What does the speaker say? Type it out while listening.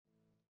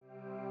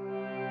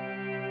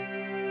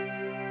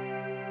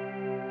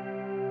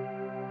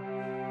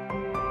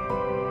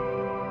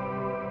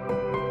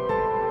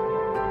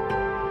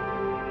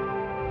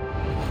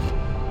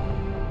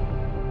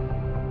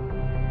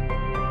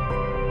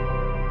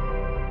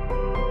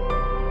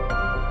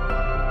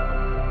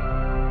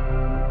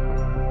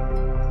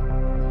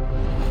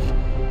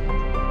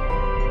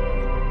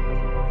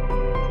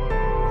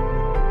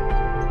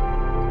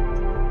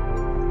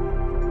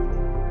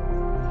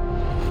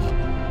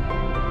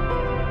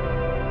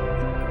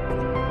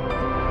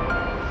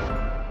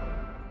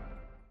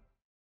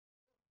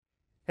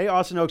Hey,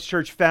 Austin Oaks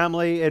Church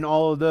family and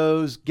all of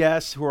those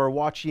guests who are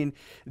watching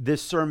this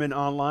sermon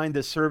online,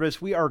 this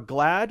service. We are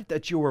glad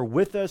that you are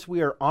with us.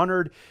 We are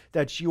honored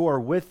that you are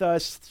with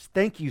us.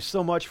 Thank you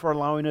so much for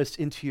allowing us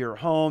into your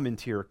home,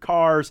 into your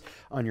cars,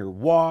 on your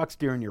walks,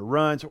 during your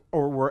runs,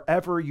 or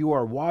wherever you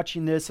are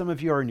watching this. Some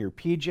of you are in your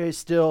PJs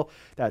still.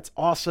 That's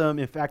awesome.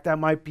 In fact, that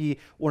might be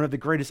one of the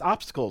greatest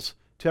obstacles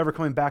to ever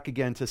coming back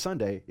again to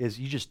Sunday is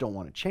you just don't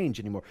want to change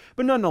anymore.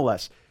 But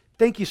nonetheless,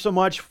 thank you so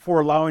much for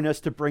allowing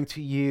us to bring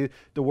to you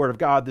the Word of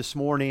God this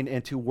morning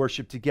and to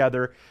worship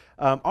together.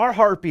 Our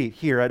heartbeat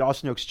here at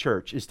Austin Oaks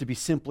Church is to be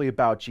simply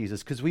about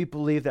Jesus because we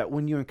believe that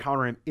when you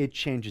encounter Him, it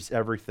changes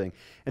everything.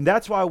 And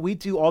that's why we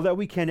do all that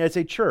we can as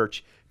a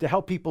church to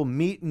help people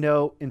meet,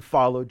 know, and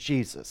follow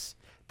Jesus.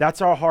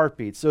 That's our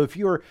heartbeat. So if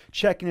you're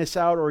checking us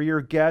out or you're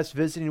a guest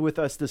visiting with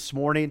us this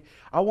morning,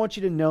 I want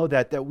you to know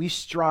that we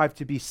strive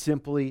to be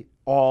simply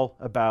all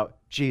about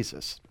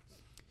Jesus.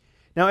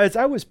 Now, as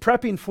I was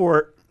prepping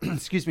for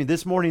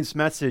this morning's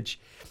message,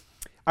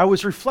 I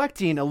was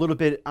reflecting a little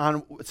bit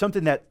on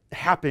something that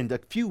happened a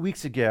few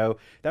weeks ago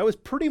that was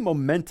pretty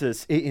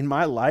momentous in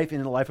my life and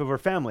in the life of our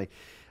family.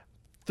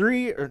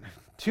 2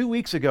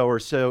 weeks ago or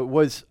so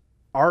was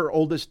our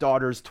oldest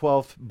daughter's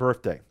 12th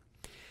birthday.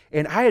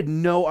 And I had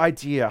no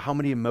idea how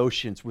many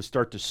emotions would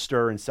start to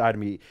stir inside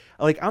of me.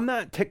 Like, I'm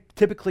not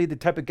typically the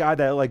type of guy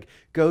that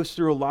goes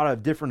through a lot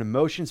of different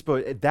emotions,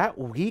 but that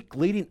week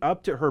leading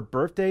up to her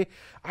birthday,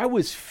 I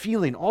was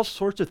feeling all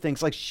sorts of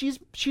things. Like, she's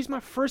my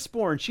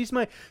firstborn. She's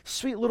my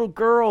sweet little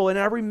girl. And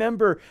I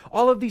remember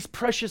all of these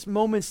precious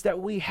moments that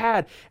we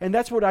had. And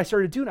that's what I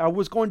started doing. I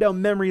was going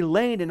down memory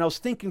lane and I was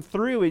thinking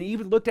through and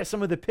even looked at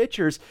some of the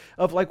pictures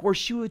of where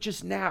she would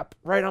just nap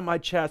right on my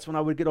chest when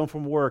I would get home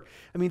from work.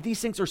 I mean,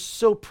 these things are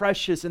so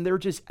precious and they're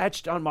just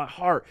etched on my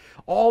heart.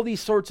 All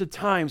these sorts of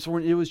times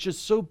when it was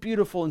just so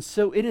beautiful and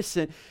so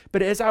innocent.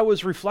 But as I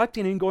was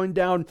reflecting and going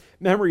down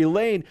memory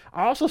lane,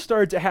 I also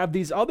started to have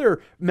these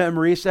other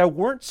memories that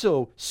weren't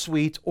so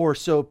sweet or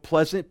so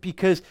pleasant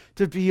because,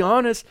 to be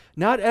honest,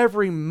 not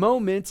every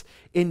moment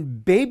in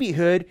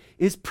babyhood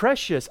is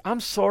precious. I'm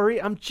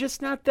sorry, I'm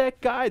just not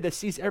that guy that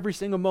sees every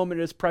single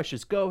moment as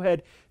precious. Go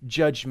ahead,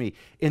 judge me.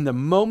 In the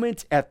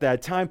moment at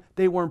that time,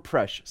 they weren't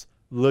precious.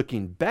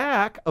 Looking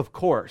back, of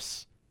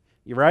course,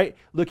 you're right?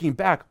 Looking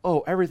back,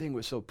 oh, everything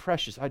was so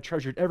precious. I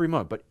treasured every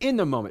moment. But in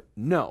the moment,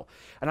 no.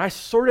 And I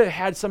sort of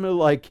had some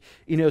of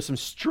some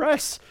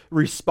stress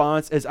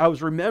response as I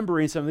was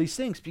remembering some of these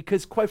things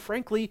because, quite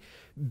frankly,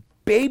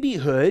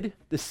 babyhood,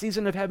 the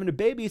season of having a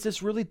baby, is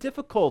just really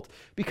difficult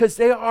because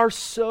they are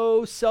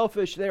so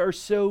selfish. They are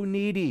so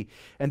needy.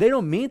 And they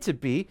don't mean to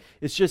be.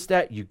 It's just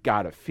that you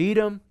got to feed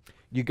them.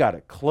 You got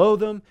to clothe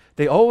them.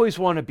 They always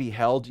want to be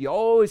held. You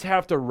always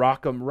have to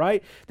rock them,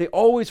 right? They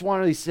always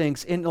want these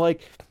things. And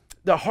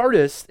the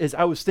hardest, as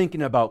I was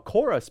thinking about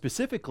Cora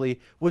specifically,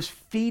 was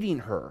feeding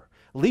her.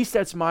 At least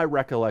that's my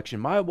recollection.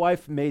 My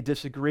wife may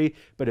disagree,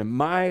 but in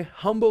my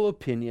humble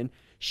opinion,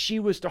 she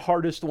was the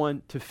hardest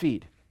one to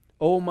feed.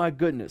 Oh my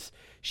goodness.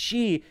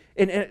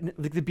 And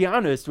to be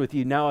honest with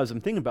you now as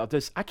I'm thinking about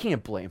this, I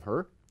can't blame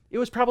her. It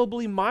was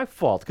probably my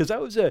fault because I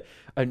was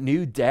a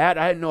new dad.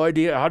 I had no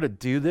idea how to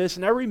do this.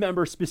 And I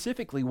remember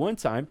specifically one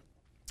time,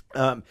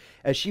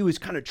 as she was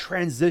kind of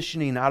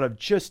transitioning out of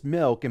just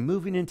milk and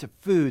moving into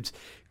foods,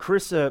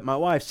 Carissa, my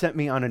wife, sent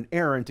me on an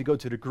errand to go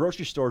to the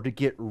grocery store to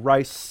get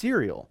rice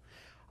cereal.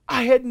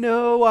 I had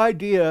no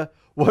idea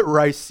what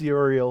rice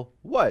cereal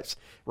was.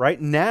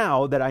 Right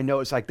now that I know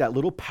it's like that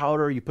little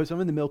powder, you put some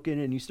of the milk in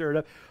it and you stir it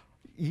up.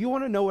 You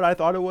want to know what I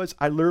thought it was?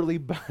 I literally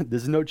bought,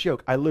 this is no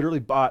joke, I literally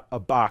bought a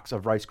box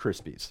of Rice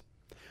Krispies.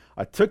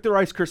 I took the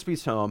Rice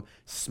Krispies home,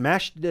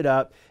 smashed it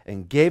up,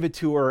 and gave it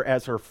to her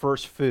as her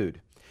first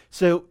food.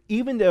 So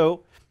even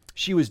though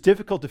she was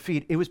difficult to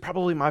feed, it was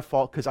probably my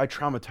fault because I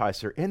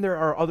traumatized her. And there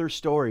are other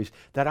stories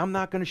that I'm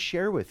not going to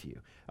share with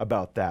you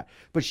about that.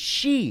 But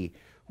she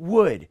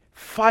would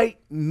fight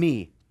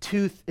me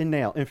tooth and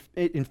nail.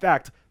 In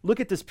fact, look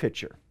at this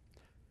picture.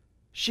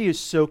 She is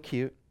so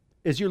cute.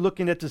 As you're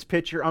looking at this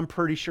picture, I'm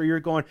pretty sure you're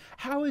going,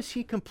 how is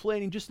he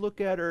complaining? Just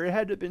look at her. It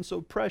had to have been so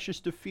precious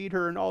to feed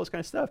her and all this kind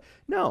of stuff.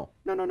 No.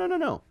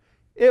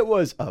 It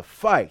was a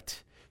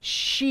fight.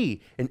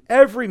 She, in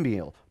every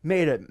meal,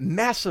 made a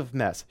massive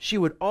mess. She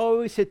would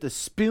always hit the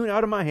spoon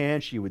out of my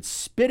hand. She would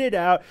spit it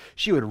out.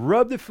 She would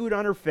rub the food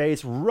on her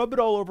face, rub it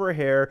all over her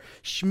hair,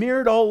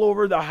 smear it all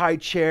over the high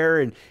chair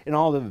and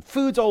all the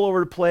food's all over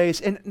the place.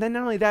 And then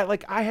not only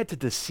that, I had to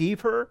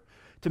deceive her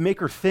to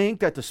make her think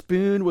that the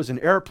spoon was an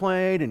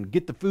airplane and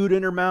get the food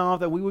in her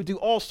mouth, and we would do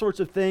all sorts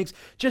of things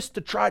just to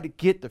try to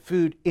get the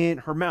food in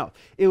her mouth.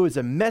 It was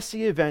a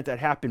messy event that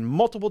happened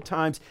multiple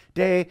times,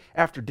 day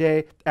after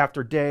day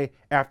after day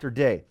after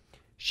day.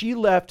 She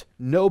left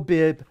no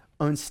bib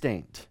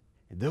unstained.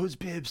 And those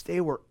bibs, they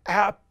were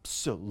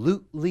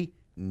absolutely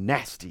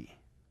nasty.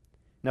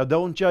 Now,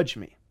 don't judge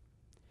me.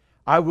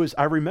 I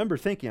remember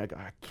thinking,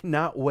 I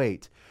cannot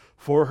wait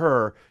for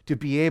her to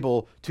be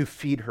able to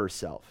feed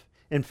herself.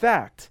 In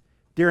fact,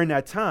 during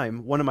that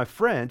time, one of my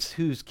friends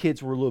whose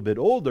kids were a little bit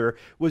older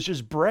was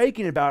just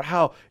bragging about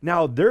how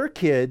now their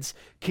kids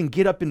can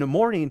get up in the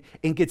morning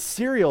and get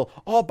cereal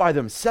all by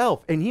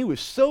themselves. And he was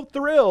so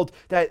thrilled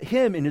that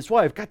him and his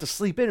wife got to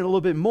sleep in a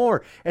little bit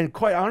more. And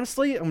quite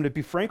honestly, I'm going to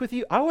be frank with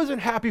you, I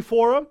wasn't happy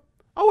for them.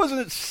 I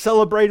wasn't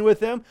celebrating with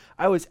them.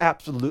 I was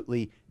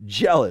absolutely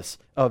jealous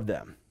of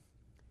them.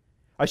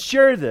 I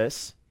share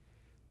this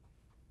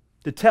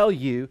to tell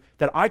you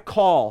that I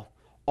call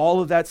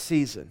all of that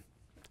season,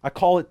 I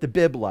call it the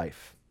bib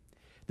life.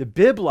 The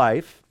bib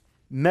life,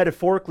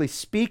 metaphorically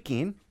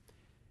speaking,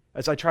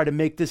 as I try to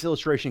make this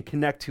illustration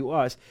connect to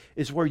us,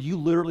 is where you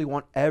literally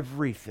want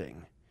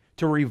everything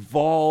to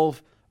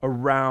revolve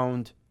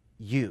around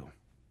you.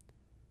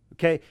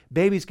 Okay?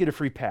 Babies get a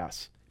free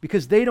pass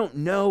because they don't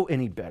know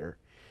any better.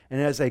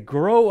 And as they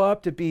grow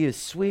up to be as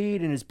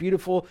sweet and as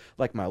beautiful,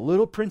 like my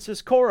little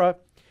Princess Cora,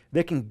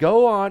 they can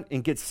go on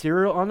and get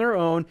cereal on their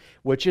own,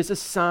 which is a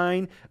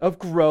sign of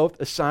growth,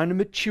 a sign of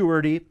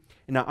maturity.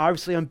 And now,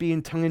 obviously, I'm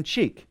being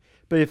tongue-in-cheek.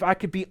 But if I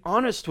could be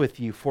honest with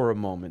you for a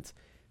moment,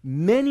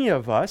 many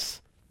of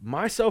us,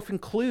 myself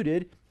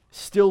included,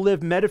 still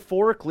live,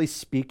 metaphorically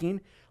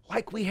speaking,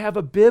 like we have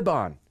a bib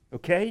on,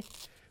 okay?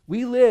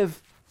 We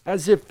live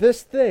as if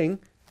this thing,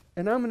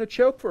 and I'm going to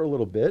choke for a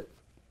little bit,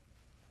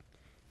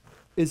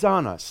 is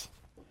on us,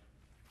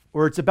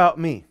 or it's about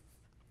me.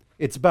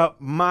 It's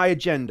about my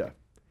agenda,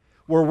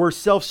 where we're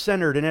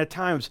self-centered, and at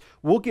times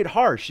we'll get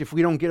harsh if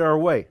we don't get our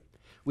way.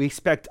 We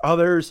expect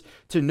others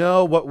to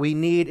know what we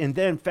need, and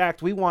then, in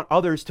fact, we want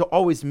others to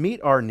always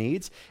meet our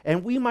needs,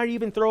 and we might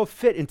even throw a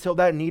fit until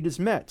that need is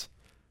met.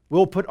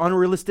 We'll put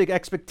unrealistic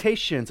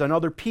expectations on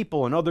other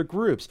people and other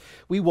groups.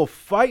 We will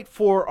fight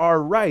for our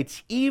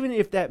rights, even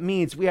if that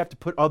means we have to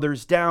put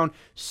others down,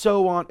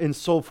 so on and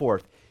so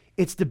forth.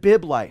 It's the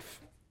bib life.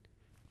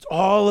 It's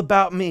all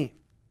about me.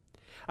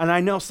 And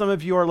I know some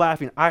of you are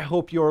laughing. I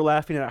hope you are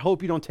laughing, and I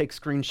hope you don't take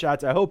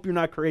screenshots. I hope you're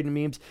not creating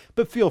memes,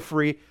 but feel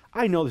free.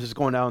 I know this is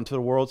going out into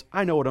the world.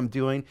 I know what I'm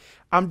doing.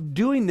 I'm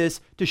doing this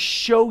to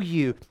show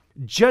you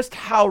just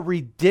how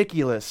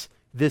ridiculous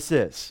this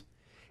is.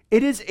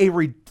 It is a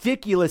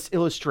ridiculous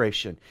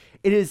illustration.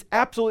 It is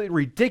absolutely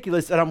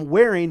ridiculous that I'm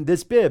wearing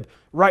this bib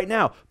right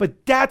now,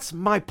 but that's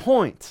my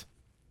point.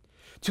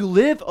 To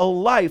live a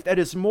life that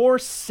is more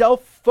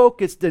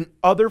self-focused than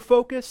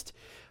other-focused,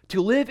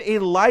 to live a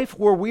life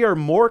where we are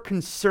more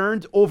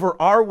concerned over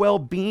our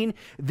well-being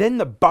than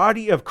the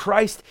body of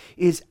Christ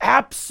is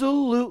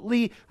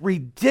absolutely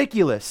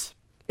ridiculous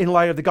in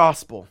light of the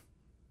gospel.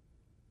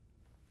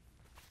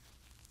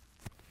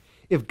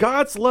 If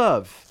God's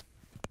love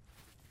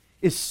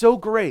is so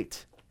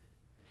great,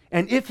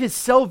 and if his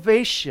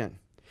salvation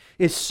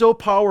is so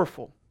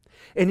powerful,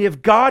 and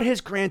if God has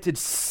granted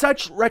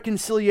such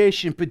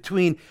reconciliation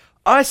between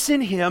us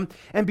and him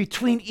and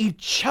between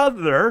each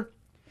other,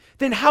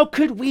 then how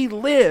could we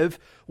live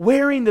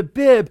wearing the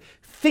bib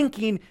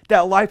thinking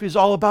that life is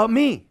all about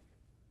me?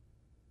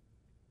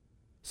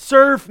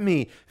 Serve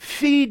me,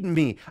 feed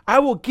me, I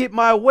will get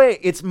my way.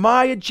 It's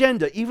my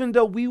agenda, even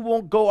though we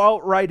won't go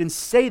outright and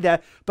say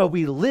that, but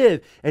we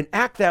live and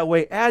act that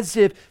way as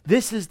if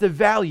this is the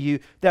value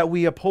that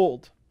we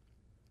uphold.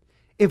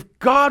 If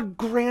God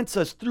grants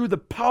us through the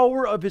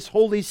power of his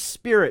Holy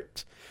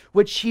Spirit,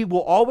 which he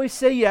will always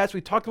say yes,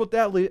 we talked about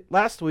that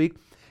last week,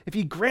 if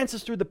he grants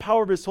us through the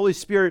power of his Holy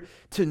Spirit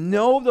to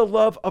know the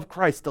love of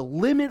Christ, the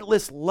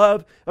limitless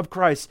love of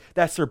Christ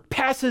that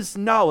surpasses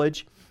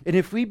knowledge, and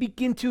if we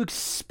begin to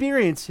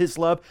experience his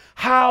love,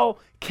 how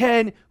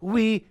can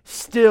we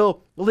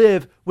still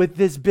live with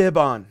this bib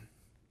on?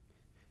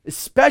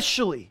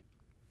 Especially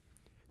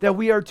that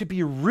we are to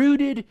be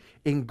rooted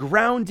and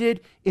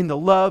grounded in the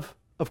love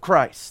of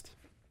Christ.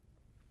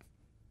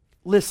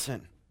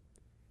 Listen,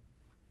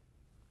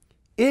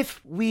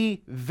 if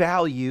we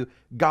value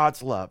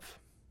God's love,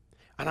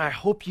 and I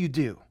hope you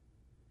do,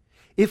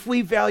 if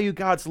we value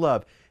God's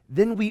love,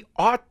 then we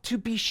ought to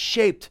be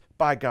shaped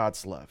by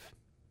God's love.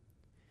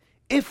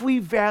 If we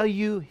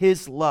value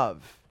his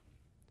love,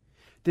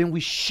 then we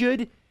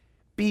should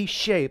be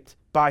shaped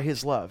by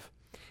his love.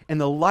 And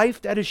the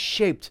life that is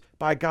shaped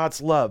by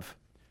God's love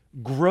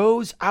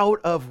grows out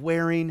of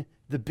wearing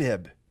the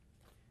bib.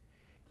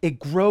 It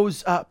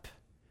grows up,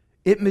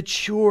 it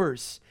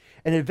matures,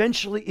 and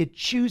eventually it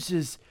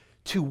chooses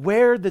to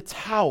wear the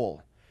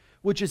towel,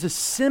 which is a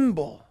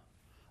symbol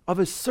of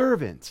a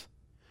servant,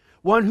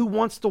 one who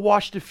wants to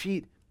wash the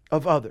feet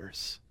of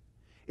others.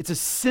 It's a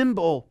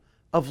symbol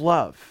of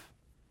love.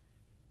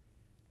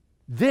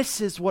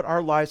 This is what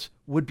our lives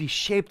would be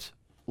shaped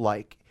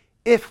like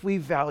if we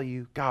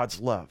value God's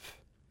love.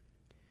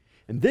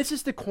 And this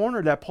is the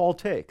corner that Paul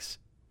takes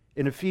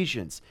in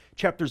Ephesians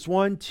chapters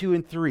 1, 2,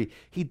 and 3.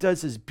 He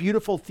does his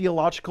beautiful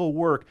theological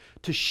work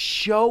to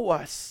show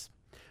us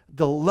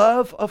the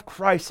love of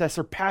Christ that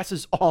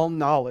surpasses all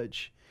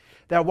knowledge.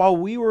 That while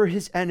we were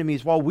his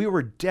enemies, while we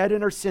were dead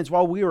in our sins,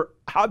 while we were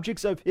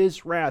objects of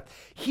his wrath,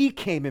 he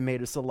came and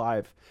made us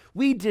alive.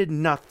 We did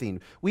nothing.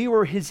 We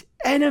were his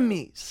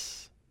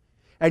enemies.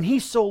 And he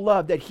so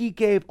loved that he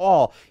gave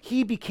all.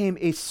 He became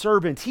a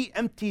servant. He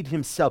emptied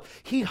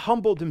himself. He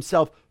humbled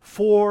himself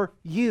for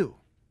you.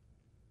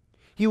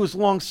 He was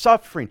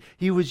long-suffering.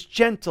 He was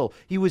gentle.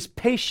 He was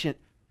patient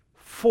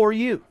for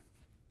you.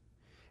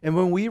 And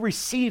when we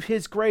receive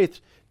his grace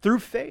through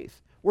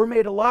faith, we're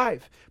made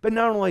alive. But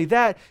not only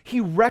that, he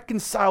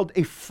reconciled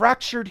a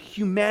fractured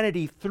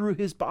humanity through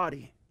his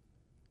body.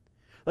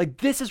 Like,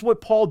 this is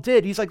what Paul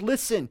did. He's like,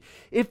 listen,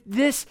 if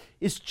this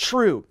is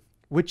true,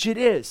 which it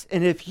is,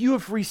 and if you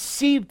have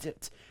received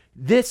it,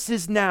 this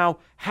is now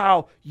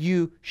how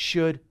you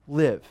should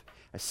live.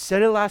 I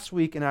said it last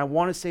week, and I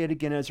want to say it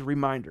again as a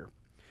reminder.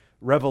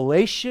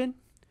 Revelation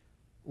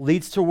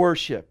leads to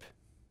worship,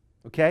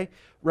 okay?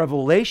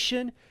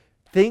 Revelation,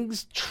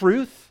 things,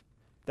 truth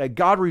that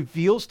God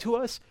reveals to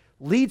us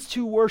leads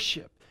to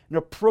worship, an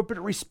appropriate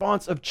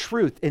response of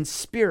truth and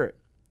spirit.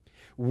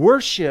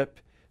 Worship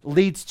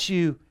leads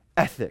to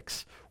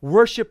ethics.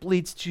 Worship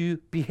leads to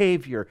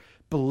behavior.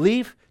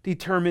 Belief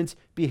determines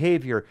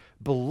behavior.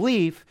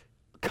 Belief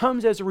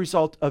comes as a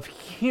result of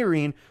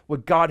hearing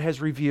what God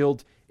has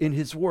revealed in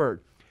his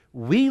word.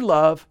 We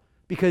love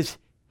because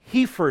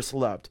he first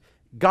loved.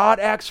 God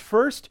acts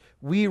first,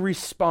 we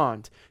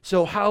respond.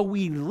 So how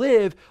we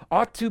live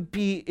ought to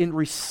be in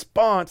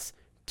response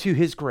to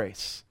his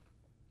grace.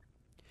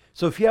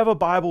 So if you have a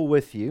Bible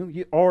with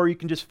you, or you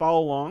can just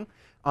follow along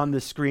on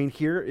the screen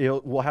here,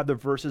 we'll have the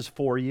verses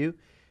for you.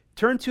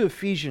 Turn to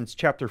Ephesians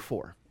chapter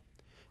 4.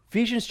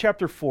 Ephesians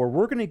chapter 4,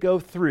 we're going to go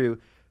through,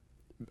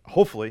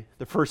 hopefully,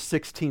 the first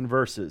 16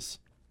 verses.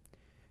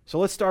 So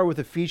let's start with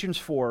Ephesians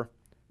 4,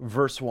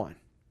 verse 1.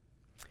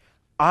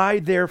 I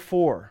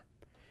therefore,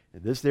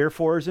 this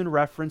therefore is in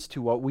reference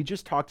to what we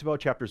just talked about,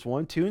 chapters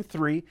 1, 2, and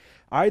 3.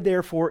 I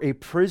therefore, a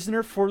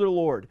prisoner for the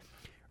Lord,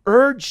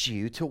 urge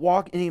you to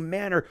walk in a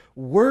manner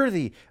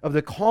worthy of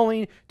the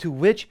calling to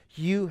which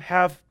you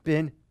have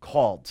been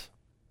called.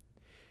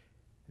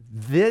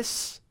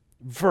 This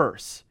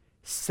verse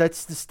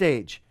sets the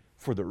stage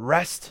for the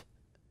rest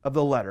of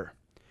the letter.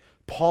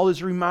 Paul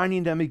is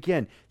reminding them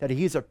again that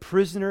he is a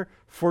prisoner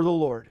for the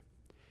Lord.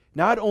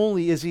 Not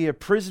only is he a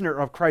prisoner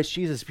of Christ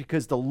Jesus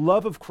because the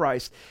love of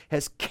Christ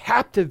has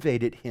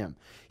captivated him,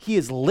 he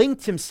has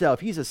linked himself.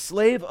 He's a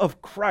slave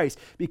of Christ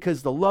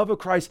because the love of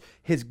Christ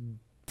has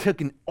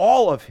taken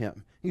all of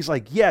him. He's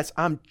like, yes,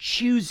 I'm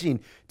choosing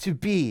to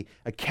be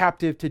a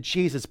captive to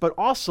Jesus. But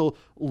also,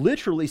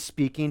 literally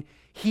speaking,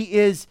 he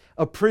is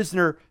a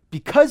prisoner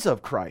because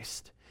of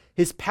Christ.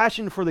 His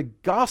passion for the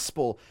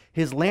gospel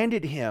has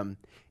landed him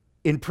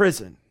in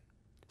prison.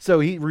 So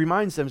he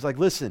reminds them, he's like,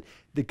 listen,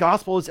 the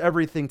gospel is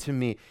everything to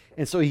me.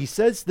 And so he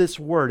says this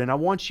word, and I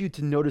want you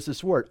to notice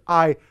this word.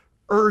 I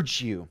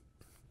urge you.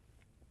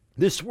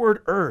 This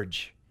word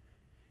urge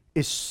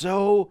is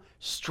so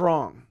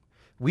strong.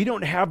 We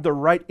don't have the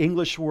right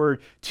English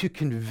word to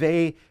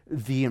convey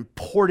the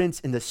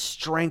importance and the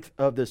strength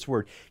of this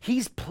word.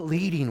 He's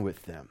pleading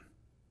with them,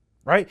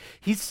 right?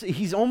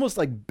 He's almost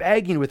like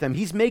begging with them.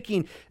 He's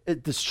making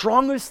the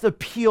strongest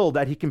appeal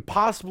that he can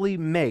possibly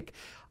make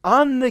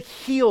on the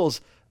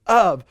heels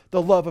of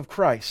the love of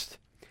Christ.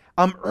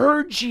 I'm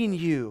urging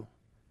you,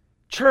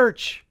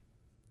 church,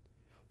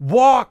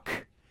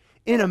 walk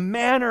in a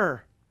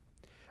manner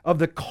of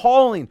the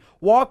calling.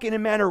 Walk in a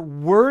manner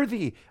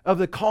worthy of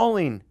the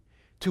calling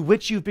to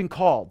which you've been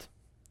called.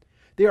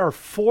 There are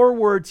 4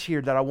 words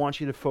here that I want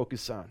you to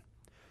focus on.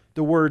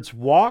 The words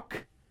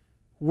walk,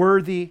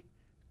 worthy,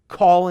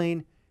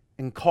 calling,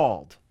 and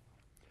called.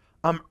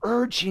 I'm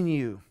urging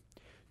you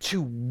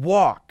to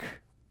walk.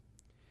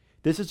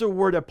 This is a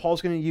word that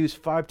Paul's going to use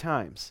 5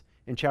 times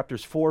in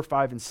chapters 4,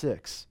 5, and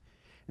 6.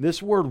 And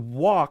this word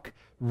walk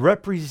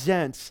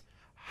represents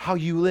how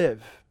you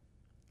live,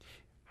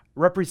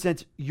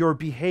 represents your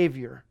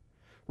behavior,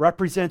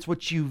 represents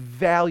what you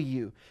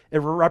value. It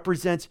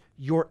represents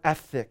your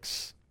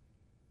ethics.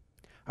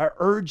 I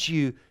urge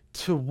you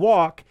to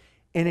walk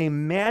in a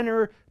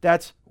manner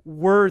that's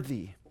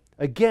worthy.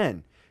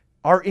 Again,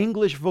 our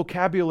English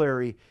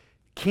vocabulary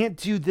can't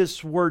do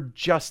this word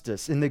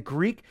justice. In the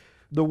Greek,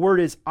 the word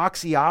is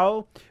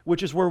axiao,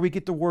 which is where we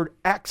get the word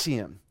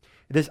axiom.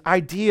 This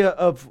idea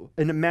of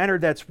in a manner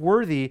that's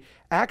worthy,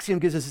 axiom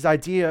gives us this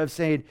idea of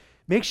saying,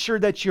 make sure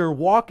that your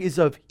walk is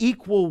of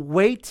equal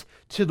weight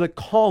to the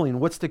calling.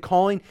 What's the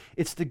calling?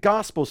 It's the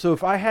gospel. So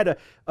if I had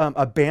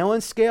a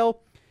balance scale,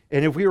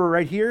 and if we were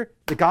right here,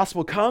 the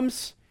gospel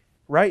comes,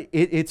 right?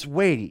 It's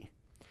weighty.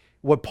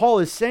 What Paul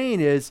is saying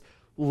is,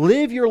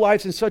 live your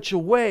lives in such a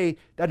way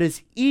that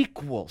is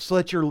equal, so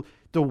that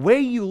the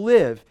way you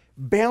live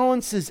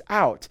balances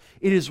out.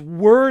 It is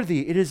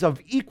worthy. It is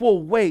of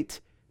equal weight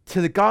to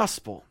the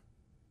gospel.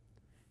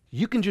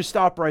 You can just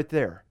stop right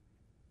there.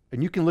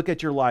 And you can look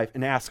at your life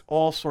and ask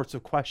all sorts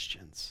of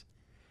questions.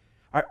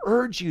 I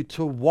urge you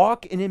to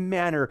walk in a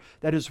manner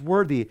that is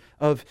worthy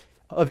of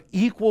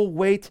equal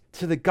weight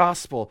to the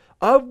gospel,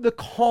 of the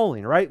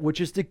calling, right?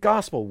 Which is the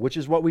gospel, which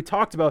is what we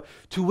talked about,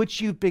 to which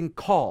you've been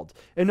called.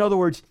 In other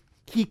words,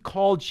 he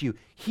called you.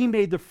 He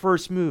made the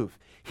first move.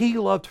 He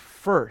loved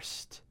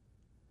first.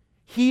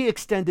 He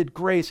extended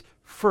grace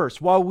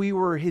first, while we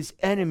were his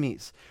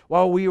enemies,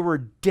 while we were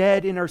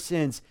dead in our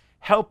sins,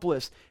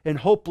 helpless and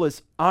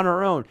hopeless on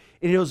our own.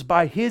 And it was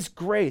by his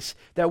grace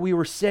that we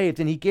were saved,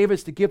 and he gave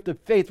us the gift of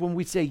faith when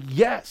we say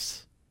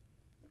yes.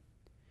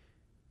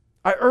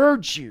 I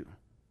urge you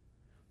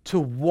to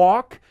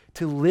walk,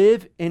 to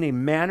live in a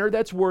manner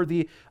that's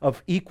worthy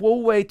of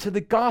equal weight to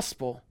the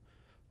gospel,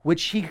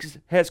 which he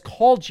has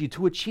called you,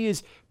 to which he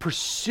has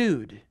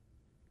pursued,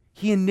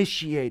 he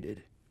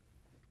initiated.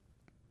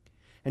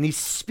 And he's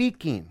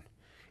speaking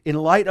in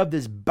light of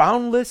this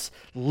boundless,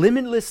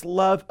 limitless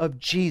love of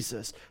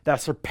Jesus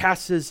that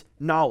surpasses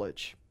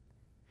knowledge.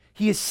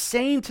 He is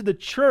saying to the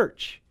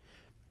church,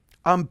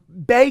 I'm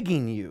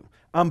begging you,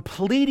 I'm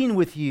pleading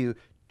with you,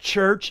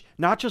 church,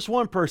 not just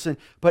one person,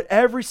 but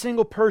every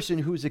single person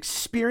who's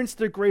experienced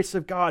the grace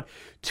of God,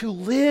 to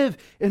live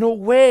in a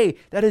way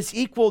that is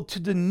equal to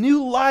the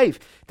new life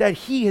that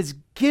he has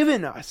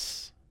given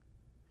us.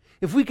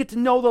 If we get to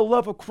know the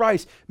love of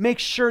Christ, make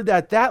sure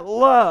that that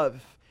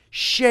love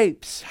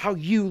shapes how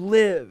you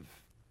live.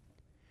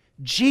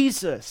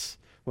 Jesus,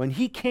 when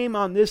he came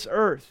on this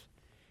earth,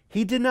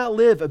 he did not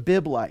live a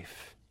bib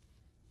life.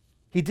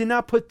 He did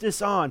not put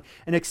this on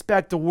and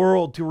expect the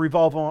world to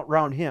revolve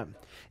around him.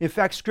 In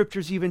fact,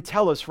 scriptures even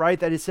tell us, right,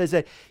 that it says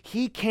that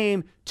he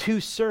came to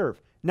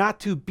serve, not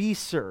to be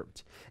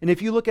served. And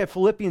if you look at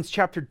Philippians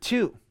chapter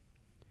 2,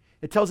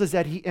 it tells us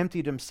that he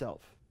emptied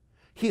himself.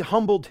 He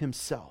humbled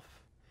himself.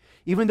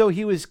 Even though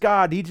he was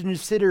God, he didn't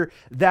consider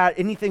that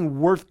anything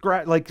worth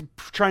like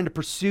trying to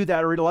pursue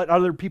that or to let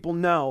other people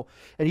know.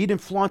 And he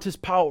didn't flaunt his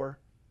power.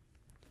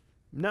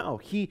 No,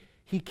 he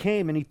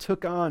came and he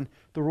took on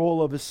the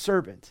role of a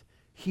servant.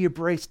 He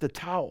embraced the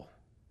towel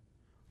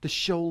to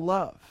show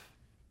love.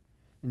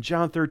 In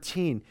John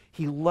 13,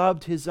 he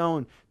loved his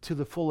own to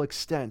the full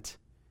extent.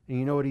 And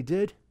you know what he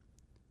did?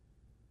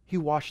 He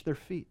washed their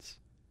feet.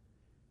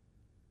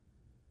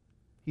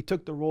 He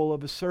took the role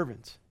of a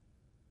servant.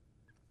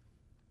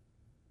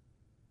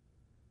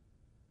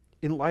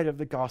 In light of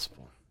the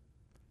gospel,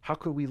 how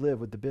could we live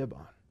with the bib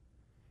on?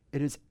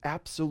 It is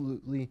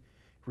absolutely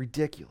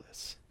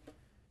ridiculous.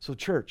 So,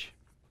 church,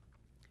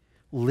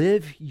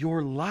 live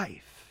your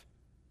life.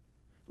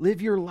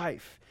 Live your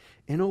life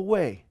in a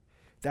way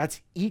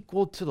that's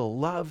equal to the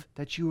love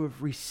that you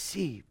have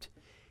received.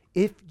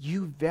 If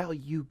you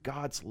value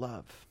God's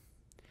love,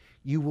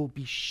 you will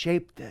be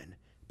shaped then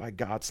by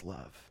God's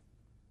love.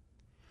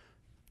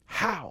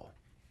 How?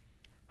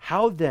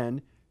 How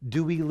then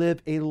do we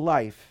live a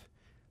life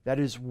that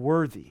is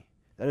worthy,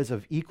 that is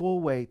of equal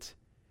weight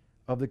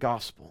of the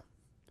gospel?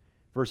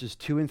 Verses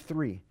 2 and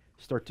 3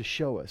 start to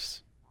show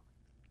us.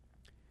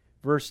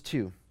 Verse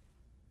 2,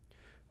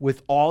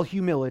 with all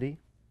humility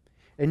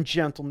and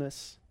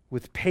gentleness,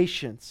 with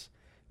patience,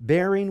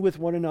 bearing with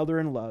one another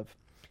in love,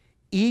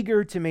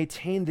 eager to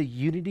maintain the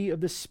unity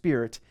of the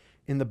Spirit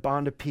in the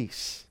bond of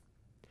peace.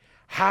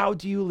 How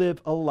do you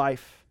live a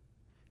life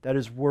that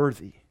is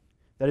worthy,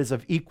 that is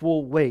of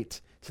equal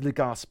weight to the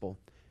gospel?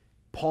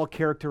 Paul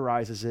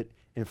characterizes it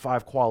in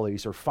 5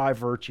 qualities or 5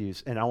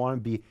 virtues, and I want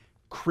to be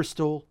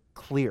crystal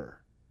clear.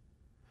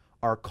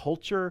 Our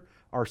culture,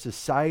 our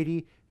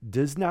society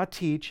does not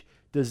teach,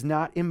 does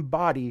not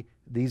embody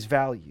these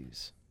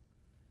values.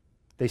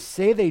 They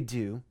say they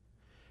do,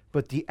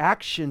 but the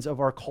actions of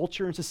our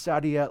culture and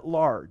society at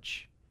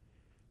large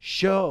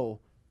show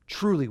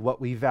truly what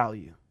we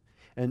value.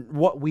 And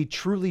what we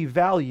truly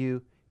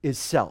value is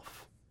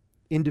self,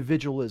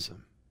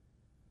 individualism.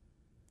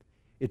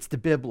 It's the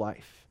bib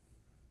life.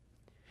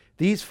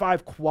 These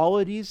 5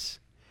 qualities,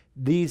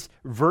 these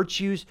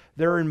virtues,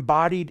 they're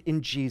embodied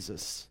in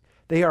Jesus.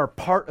 They are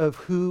part of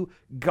who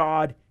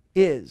God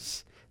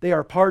is. They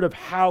are part of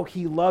how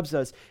he loves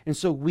us. And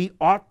so we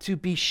ought to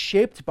be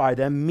shaped by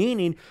them,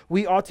 meaning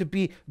we ought to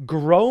be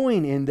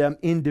growing in them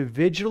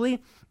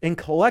individually and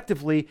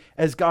collectively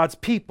as God's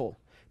people.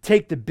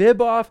 Take the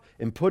bib off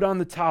and put on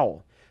the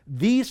towel.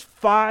 These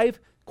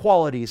 5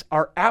 qualities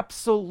are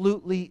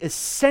absolutely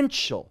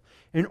essential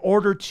in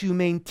order to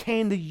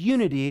maintain the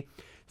unity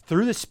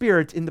through the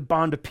Spirit in the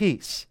bond of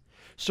peace.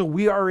 So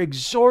we are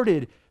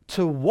exhorted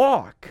to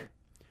walk,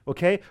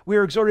 okay? We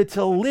are exhorted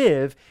to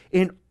live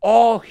in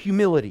all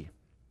humility.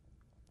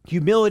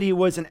 Humility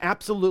was an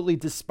absolutely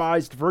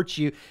despised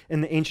virtue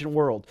in the ancient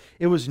world.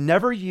 It was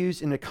never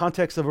used in the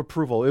context of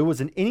approval. It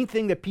wasn't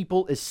anything that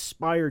people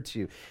aspired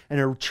to. And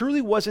it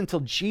truly wasn't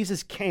until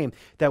Jesus came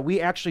that we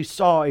actually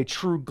saw a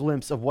true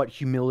glimpse of what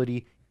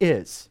humility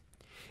is.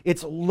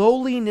 It's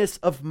lowliness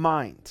of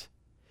mind.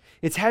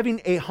 It's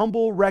having a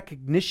humble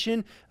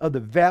recognition of the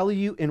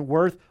value and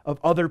worth of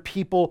other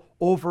people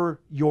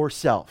over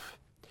yourself.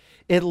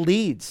 It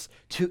leads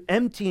to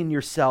emptying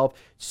yourself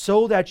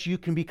so that you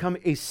can become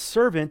a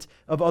servant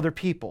of other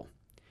people.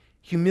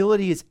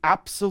 Humility is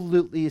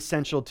absolutely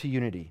essential to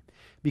unity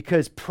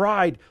because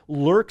pride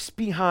lurks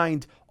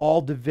behind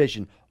all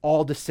division,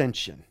 all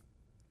dissension.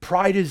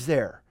 Pride is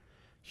there.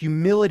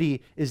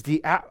 Humility is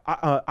the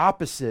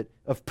opposite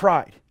of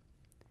pride.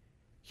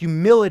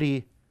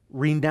 Humility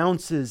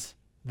renounces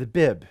the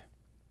bib.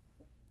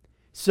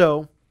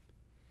 So,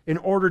 in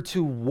order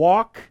to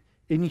walk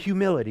in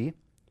humility,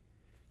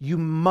 you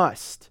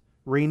must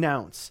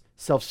renounce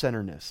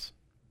self-centeredness.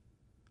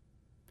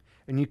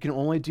 And you can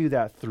only do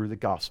that through the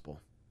gospel.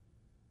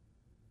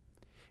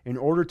 In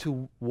order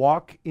to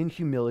walk in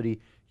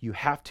humility, you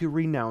have to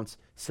renounce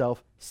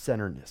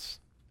self-centeredness.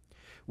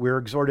 We're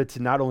exhorted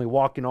to not only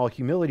walk in all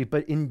humility,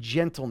 but in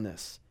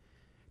gentleness.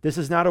 This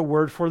is not a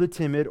word for the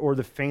timid or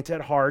the faint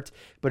at heart,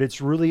 but it's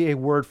really a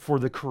word for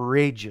the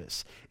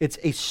courageous. It's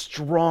a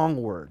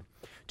strong word.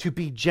 To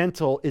be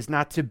gentle is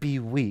not to be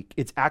weak.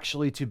 It's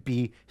actually to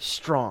be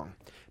strong,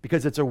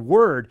 because it's a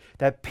word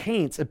that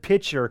paints a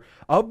picture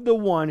of the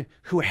one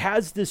who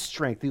has this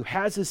strength, who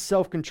has this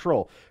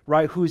self-control,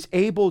 right? Who's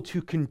able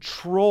to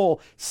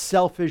control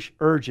selfish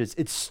urges.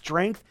 It's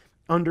strength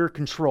under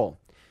control.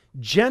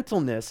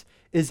 Gentleness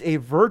is a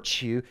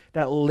virtue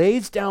that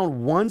lays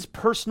down one's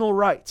personal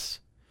rights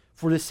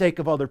for the sake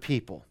of other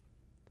people.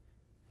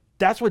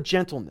 That's what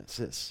gentleness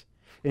is.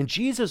 And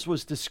Jesus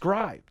was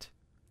described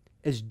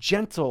as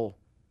gentle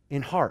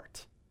in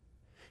heart.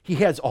 He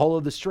has all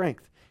of the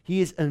strength. He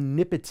is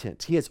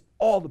omnipotent. He has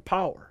all the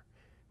power,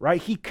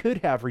 right? He could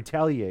have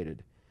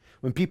retaliated.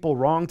 When people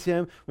wronged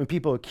him, when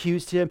people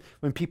accused him,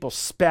 when people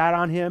spat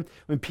on him,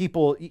 when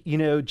people,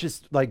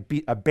 just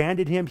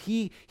abandoned him,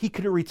 he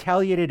could have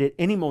retaliated at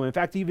any moment. In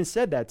fact, he even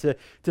said that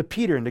to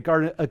Peter in the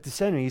Garden of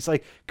Gethsemane. He's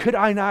like, could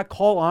I not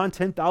call on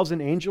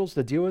 10,000 angels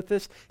to deal with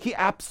this? He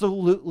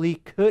absolutely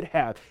could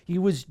have. He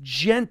was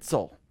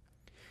gentle.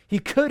 He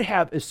could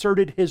have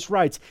asserted his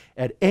rights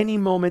at any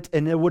moment,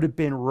 and it would have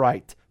been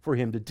right for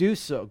him to do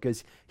so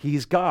because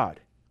he's God.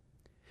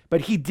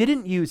 But he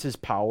didn't use his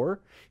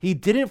power. He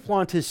didn't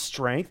flaunt his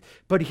strength,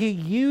 but he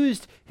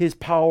used his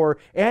power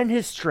and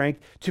his strength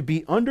to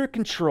be under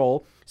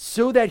control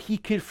so that he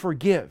could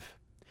forgive,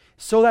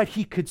 so that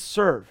he could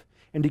serve,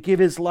 and to give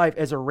his life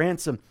as a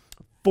ransom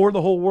for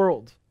the whole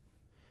world.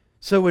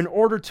 So in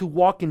order to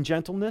walk in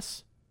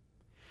gentleness,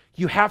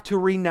 you have to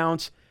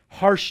renounce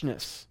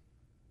harshness.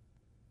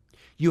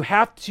 You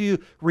have to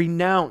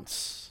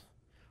renounce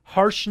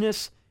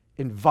harshness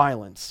and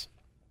violence.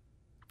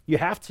 You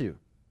have to.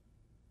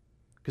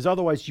 Because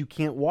otherwise you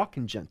can't walk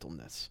in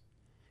gentleness.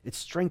 It's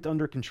strength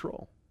under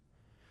control.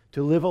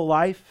 To live a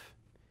life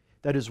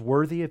that is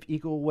worthy of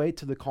equal weight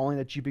to the calling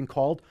that you've been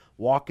called,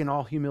 walk in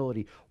all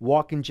humility,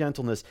 walk in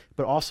gentleness,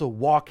 but also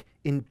walk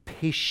in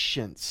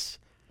patience.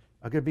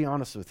 I'm going to be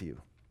honest with you.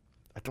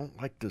 I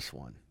don't like this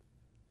one.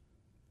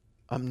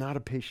 I'm not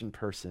a patient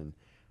person.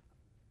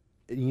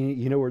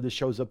 You know where this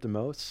shows up the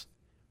most?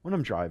 When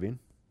I'm driving.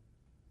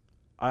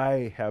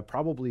 I have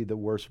probably the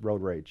worst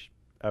road rage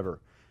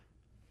ever.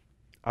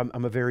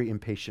 I'm a very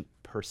impatient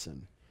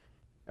person.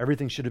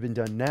 Everything should have been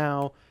done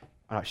now.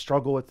 I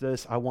struggle with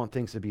this. I want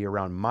things to be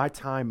around my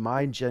time,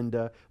 my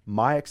agenda,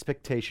 my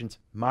expectations,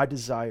 my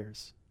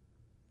desires.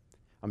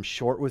 I'm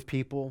short with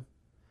people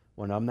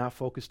when I'm not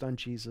focused on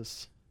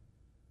Jesus.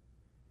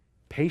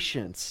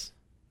 Patience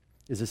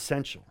is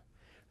essential.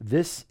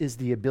 This is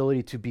the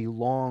ability to be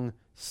long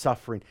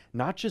suffering,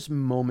 not just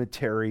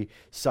momentary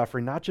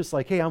suffering, not just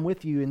like, hey, I'm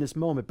with you in this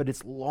moment, but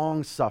it's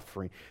long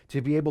suffering.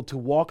 To be able to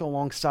walk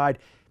alongside,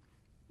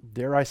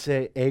 dare I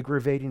say,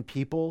 aggravating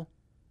people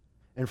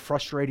and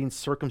frustrating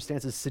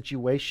circumstances,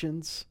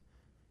 situations.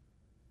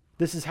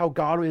 This is how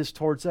God is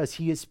towards us.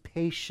 He is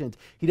patient.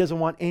 He doesn't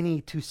want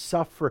any to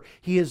suffer.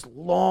 He is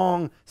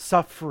long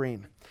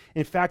suffering.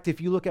 In fact, if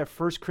you look at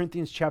 1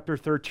 Corinthians chapter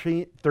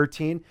 13,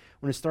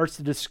 when it starts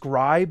to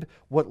describe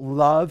what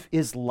love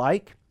is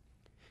like,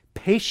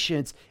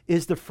 patience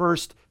is the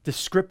first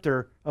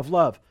descriptor of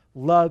love.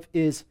 Love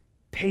is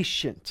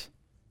patient.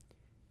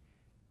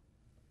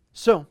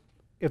 So,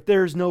 if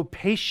there's no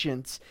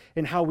patience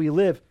in how we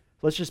live,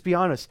 let's just be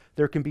honest,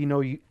 there can be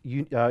no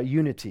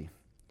unity.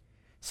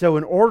 So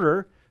in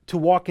order to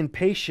walk in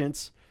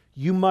patience,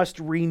 you must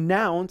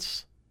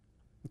renounce,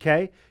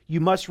 You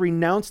must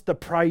renounce the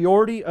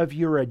priority of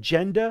your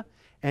agenda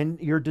and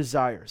your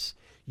desires.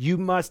 You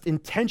must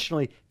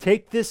intentionally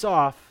take this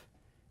off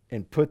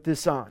and put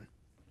this on.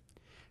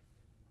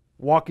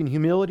 Walk in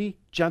humility,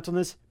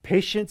 gentleness,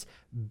 patience,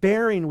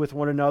 bearing with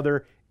one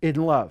another in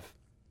love.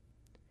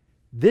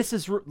 This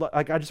is,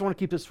 I just want to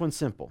keep this one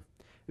simple.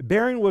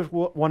 Bearing with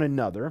one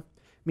another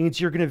means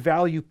you're going to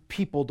value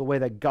people the way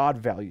that God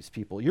values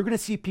people. You're going to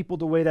see people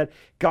the way that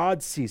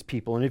God sees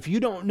people. And if you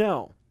don't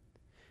know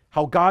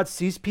how God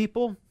sees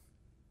people,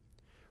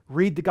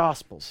 read the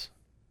Gospels.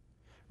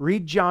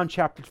 Read John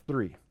chapter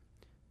 3.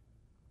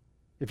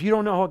 If you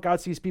don't know how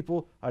God sees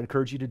people, I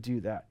encourage you to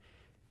do that.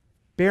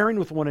 Bearing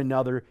with one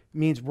another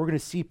means we're going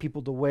to see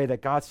people the way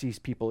that God sees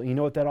people. And you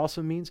know what that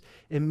also means?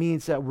 It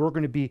means that we're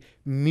going to be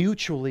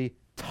mutually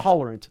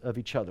tolerant of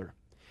each other.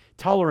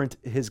 Tolerant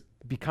has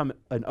become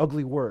an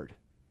ugly word.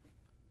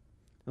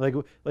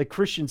 Like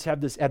Christians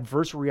have this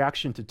adverse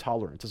reaction to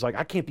tolerance. It's like,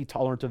 I can't be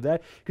tolerant of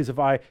that because if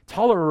I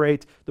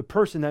tolerate the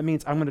person, that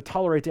means I'm going to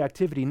tolerate the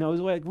activity. No,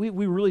 it's like we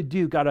really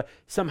do got to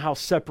somehow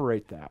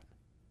separate that.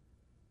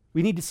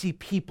 We need to see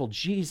people.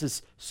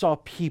 Jesus saw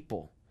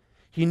people.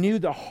 He knew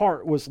the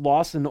heart was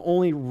lost, and the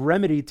only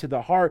remedy to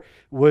the heart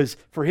was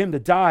for him to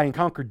die and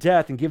conquer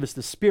death and give us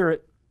the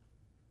Spirit.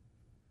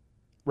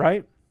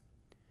 right?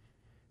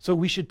 So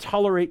we should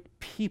tolerate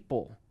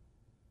people.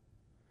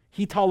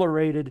 He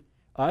tolerated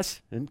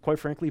us, and quite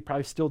frankly, he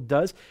probably still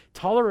does.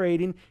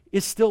 Tolerating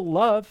is still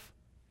love.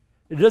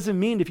 It doesn't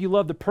mean if you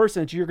love the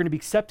person that you're going to be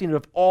accepting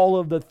of all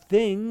of the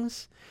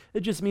things.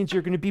 It just means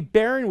you're going to be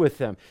bearing with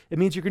them. It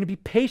means you're going to be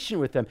patient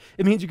with them.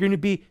 It means you're going to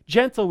be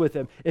gentle with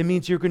them. It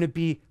means you're going to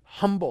be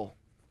humble.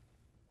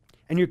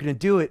 And you're going to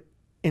do it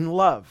in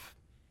love.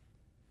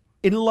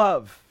 In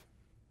love.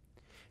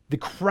 The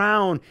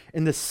crown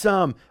and the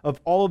sum of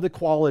all of the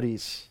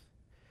qualities.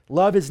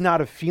 Love is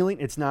not a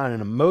feeling. It's not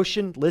an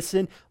emotion.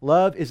 Listen,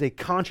 love is a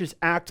conscious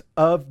act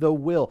of the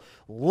will.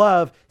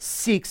 Love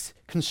seeks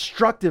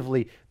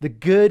constructively the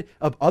good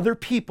of other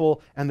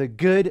people and the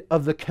good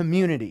of the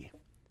community.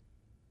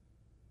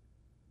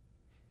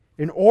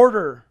 In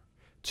order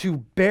to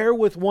bear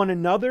with one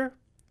another,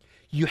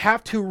 you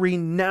have to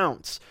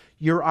renounce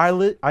your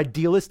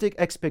idealistic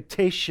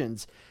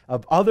expectations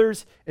of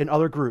others and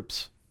other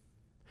groups.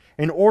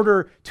 In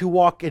order to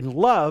walk in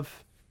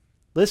love,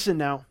 listen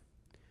now,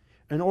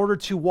 in order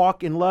to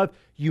walk in love,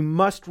 you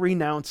must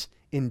renounce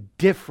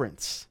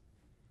indifference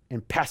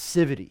and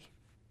passivity.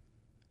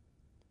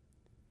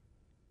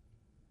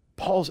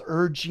 Paul's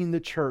urging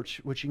the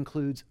church, which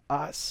includes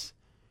us,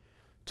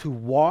 to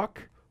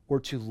walk or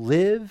to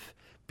live,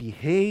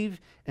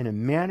 behave in a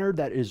manner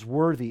that is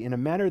worthy, in a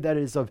manner that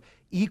is of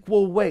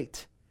equal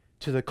weight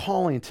to the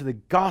calling, to the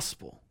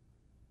gospel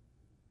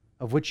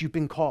of which you've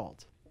been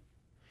called.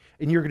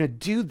 And you're going to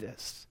do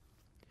this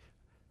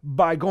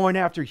by going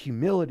after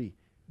humility,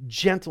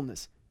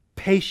 gentleness,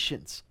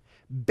 patience,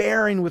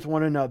 bearing with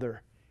one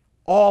another,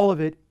 all of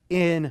it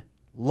in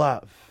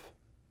love.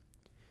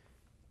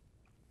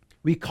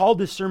 We called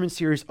this sermon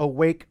series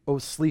Awake, O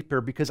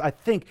Sleeper, because I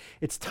think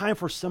it's time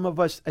for some of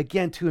us,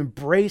 again, to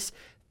embrace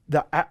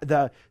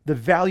the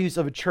values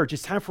of a church.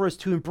 It's time for us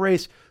to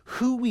embrace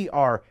who we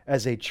are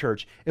as a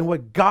church and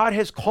what God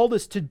has called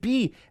us to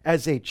be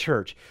as a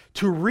church,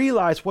 to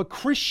realize what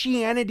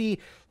Christianity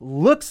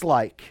looks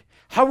like,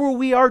 how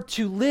we are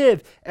to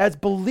live as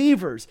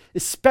believers,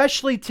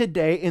 especially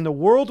today in the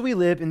world we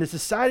live, in the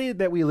society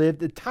that we live,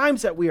 the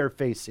times that we are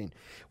facing.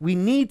 We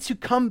need to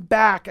come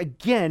back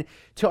again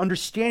to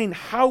understanding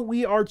how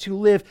we are to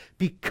live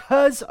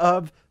because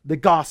of the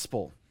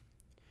gospel.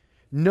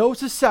 No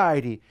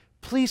society,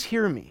 please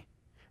hear me.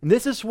 And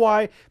this is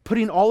why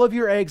putting all of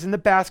your eggs in the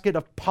basket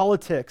of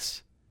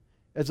politics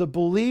as a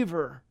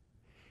believer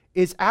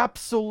is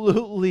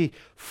absolutely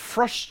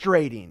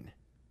frustrating.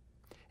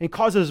 It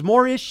causes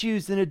more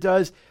issues than it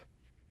does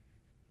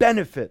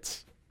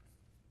benefits.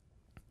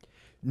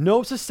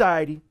 No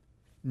society,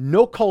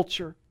 no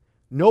culture,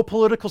 no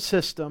political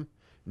system,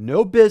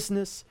 no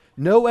business,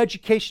 no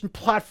education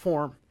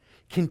platform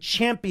can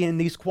champion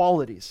these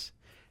qualities.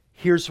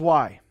 Here's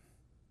why.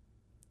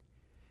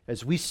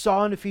 As we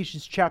saw in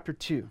Ephesians chapter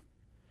 2,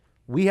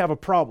 we have a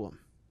problem.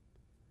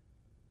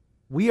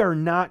 We are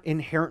not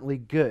inherently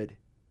good.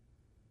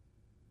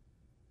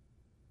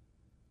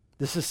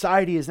 The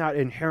society is not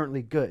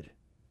inherently good.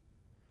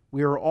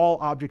 We are all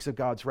objects of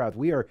God's wrath.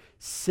 We are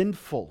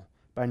sinful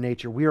by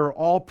nature. We are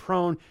all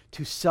prone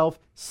to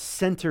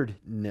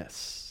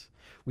self-centeredness.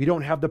 We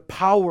don't have the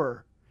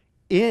power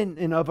in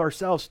and of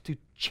ourselves to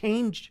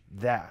change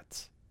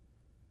that.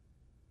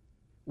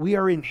 We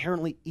are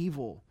inherently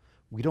evil.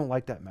 We don't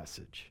like that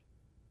message.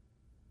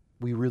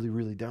 We really,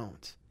 really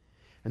don't.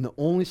 And the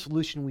only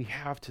solution we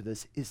have to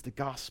this is the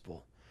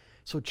gospel.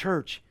 So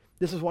church,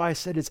 this is why I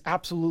said it's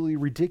absolutely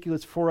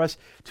ridiculous for us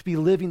to be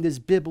living this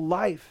bib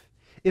life.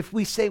 If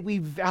we say we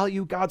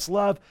value God's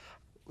love,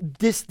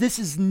 this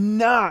is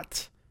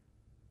not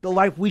the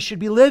life we should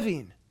be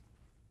living.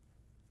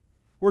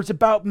 Where it's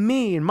about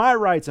me and my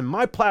rights and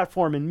my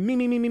platform and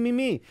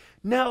me.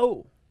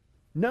 No,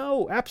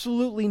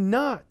 absolutely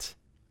not.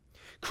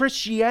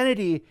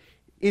 Christianity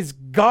is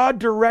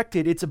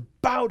God-directed. It's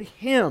about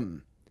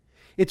Him.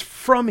 It's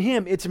from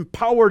Him. It's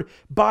empowered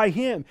by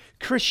Him.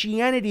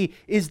 Christianity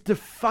is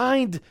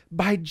defined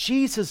by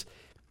Jesus.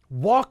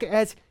 Walk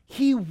as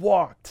He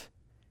walked.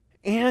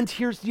 And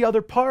here's the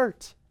other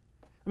part.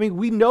 I mean,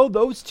 we know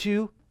those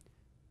two.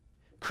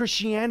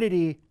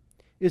 Christianity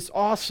is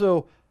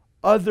also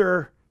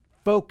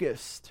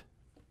other-focused.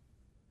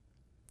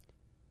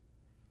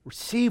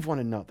 Receive one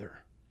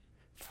another.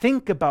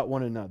 Think about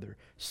one another.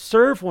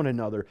 Serve one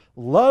another.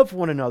 Love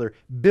one another.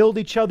 Build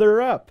each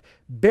other up.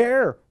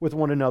 Bear with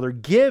one another.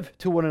 Give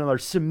to one another.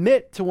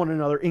 Submit to one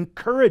another.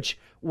 Encourage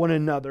one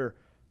another.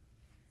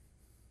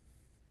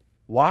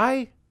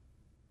 Why?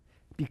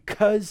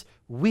 Because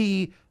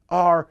we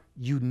are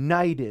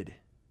united.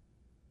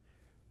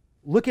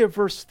 Look at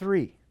verse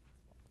 3.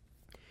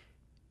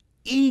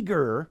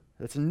 Eager,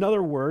 that's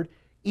another word,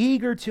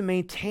 eager to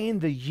maintain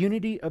the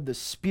unity of the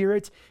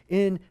Spirit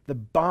in the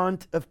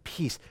bond of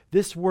peace.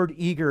 This word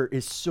eager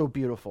is so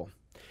beautiful.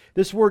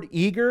 This word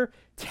eager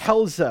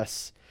tells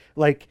us,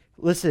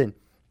 listen,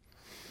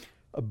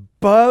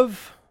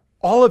 above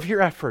all of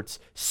your efforts,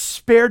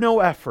 spare no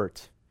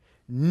effort.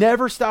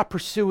 Never stop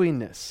pursuing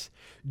this.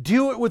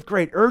 Do it with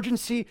great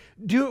urgency.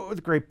 Do it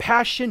with great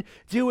passion.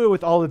 Do it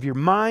with all of your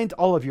mind,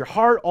 all of your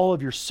heart, all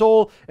of your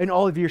soul, and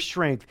all of your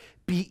strength.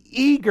 Be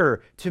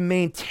eager to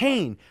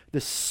maintain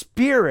the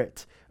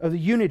spirit of the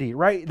unity,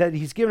 right, that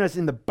he's given us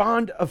in the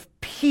bond of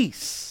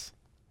peace.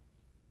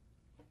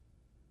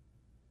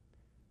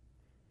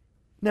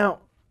 Now,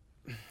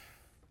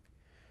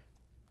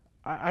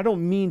 I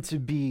don't mean to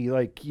be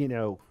like,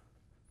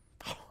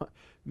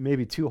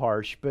 maybe too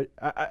harsh, but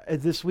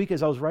this week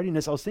as I was writing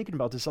this, I was thinking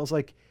about this. I was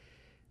like,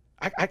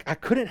 I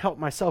couldn't help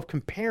myself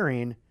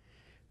comparing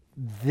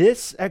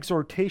this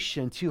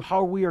exhortation to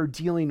how we are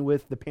dealing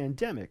with the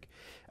pandemic.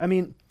 I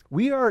mean,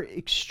 we are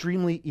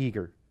extremely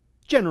eager,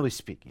 generally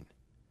speaking.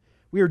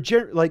 We are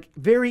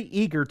very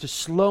eager to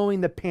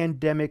slowing the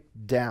pandemic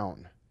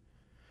down,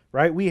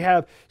 right? We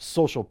have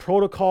social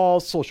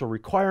protocols, social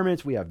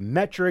requirements, we have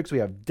metrics, we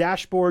have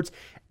dashboards,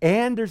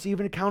 and there's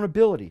even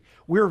accountability.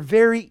 We're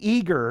very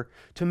eager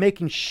to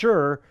making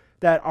sure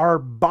that our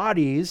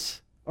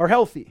bodies are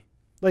healthy.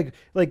 Like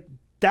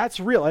that's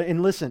real.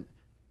 And listen,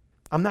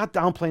 I'm not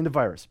downplaying the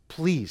virus.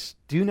 Please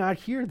do not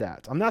hear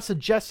that. I'm not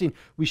suggesting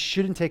we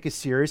shouldn't take it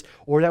serious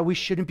or that we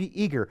shouldn't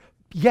be eager.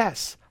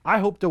 Yes, I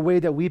hope the way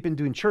that we've been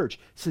doing church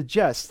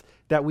suggests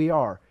that we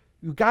are.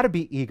 You've got to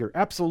be eager,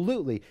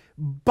 absolutely.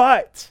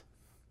 But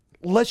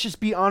let's just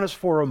be honest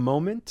for a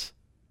moment.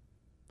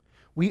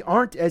 We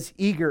aren't as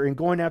eager in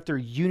going after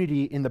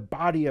unity in the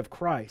body of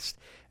Christ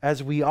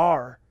as we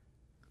are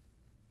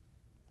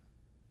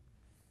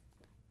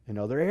in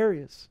other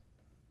areas.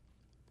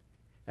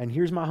 And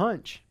here's my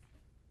hunch.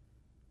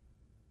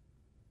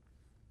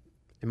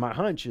 And my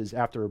hunch is,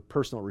 after a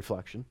personal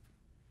reflection,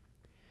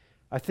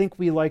 I think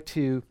we like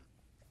to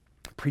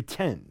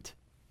pretend.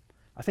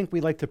 I think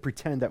we like to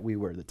pretend that we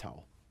wear the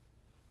towel.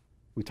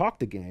 We talk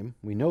the game,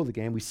 we know the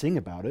game, we sing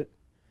about it,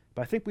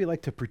 but I think we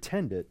like to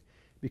pretend it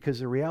because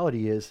the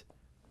reality is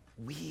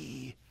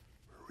we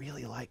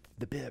really like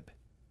the bib.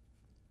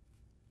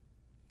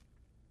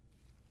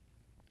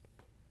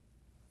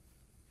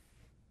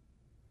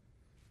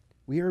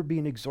 We are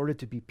being exhorted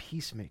to be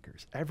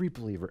peacemakers, every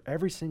believer,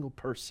 every single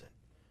person,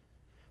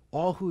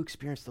 all who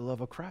experience the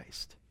love of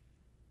Christ.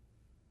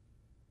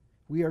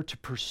 We are to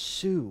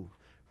pursue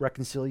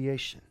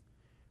reconciliation.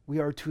 We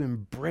are to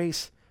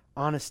embrace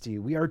honesty.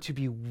 We are to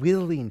be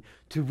willing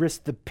to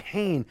risk the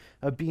pain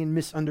of being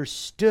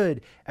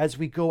misunderstood as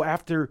we go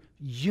after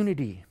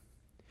unity.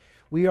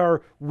 We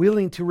are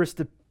willing to risk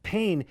the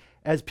pain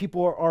as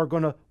people are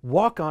going to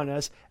walk on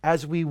us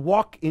as we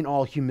walk in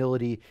all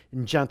humility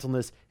and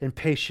gentleness and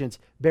patience,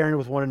 bearing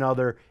with one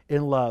another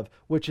in love,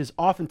 which is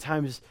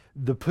oftentimes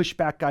the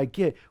pushback I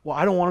get. Well,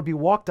 I don't want to be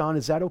walked on.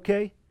 Is that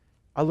okay?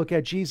 I look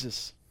at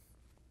Jesus.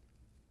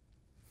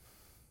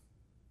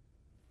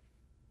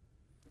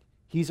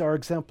 He's our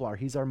exemplar.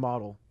 He's our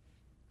model.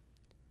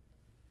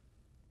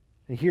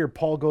 And here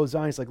Paul goes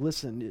on. He's like,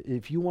 listen,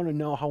 if you want to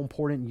know how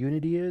important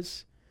unity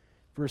is,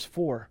 verse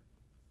 4,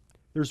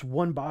 there's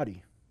one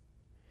body,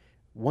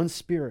 one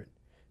spirit.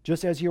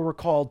 Just as you were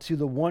called to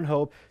the one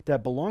hope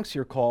that belongs to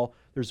your call,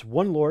 there's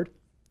one Lord,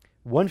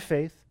 one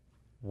faith,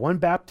 one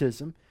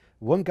baptism,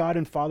 one God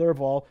and Father of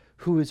all,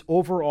 who is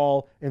over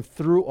all and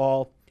through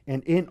all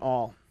and in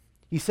all.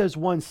 He says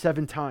one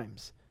 7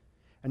 times.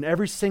 And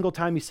every single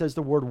time he says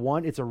the word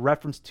one, it's a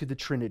reference to the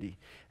Trinity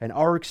and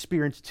our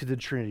experience to the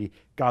Trinity.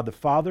 God the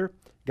Father,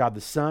 God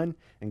the Son,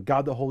 and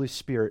God the Holy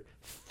Spirit.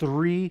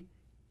 3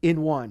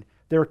 in 1.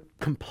 They're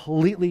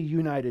completely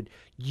united.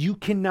 You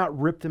cannot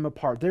rip them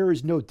apart. There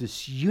is no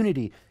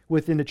disunity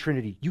within the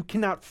Trinity. You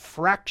cannot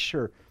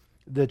fracture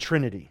the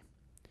Trinity.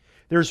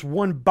 There's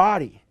one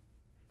body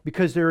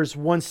because there is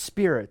one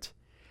Spirit.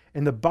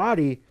 And the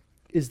body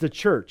is the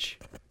church.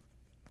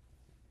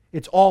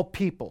 It's all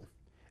people.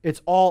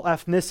 It's all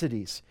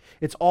ethnicities.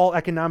 It's all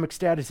economic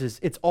statuses.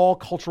 It's all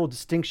cultural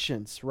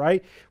distinctions,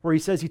 right? Where he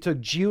says he took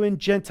Jew and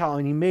Gentile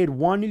and he made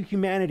one new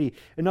humanity.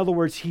 In other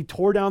words, he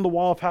tore down the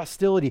wall of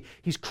hostility.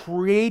 He's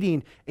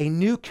creating a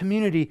new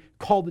community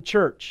called the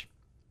church.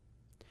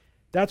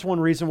 That's one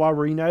reason why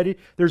we're united.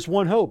 There's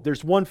one hope.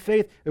 There's one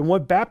faith and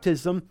one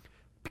baptism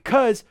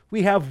because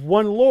we have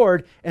one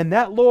Lord, and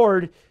that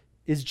Lord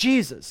is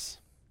Jesus.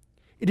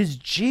 It is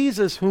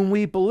Jesus whom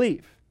we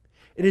believe.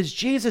 It is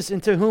Jesus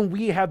into whom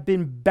we have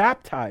been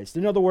baptized.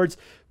 In other words,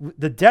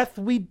 the death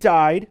we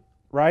died,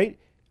 right?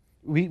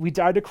 We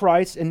died to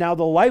Christ, and now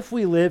the life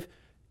we live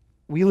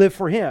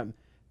for him.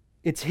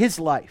 It's his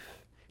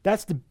life.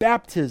 That's the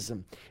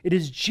baptism. It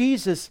is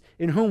Jesus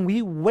in whom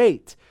we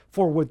wait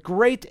for with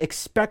great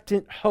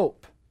expectant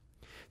hope.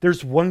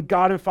 There's one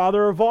God and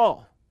Father of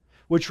all,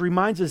 which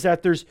reminds us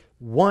that there's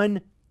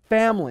one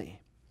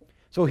family.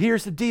 So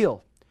here's the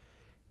deal.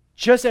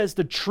 Just as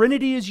the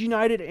Trinity is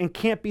united and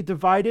can't be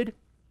divided,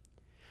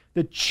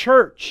 the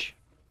church,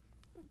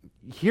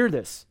 hear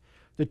this,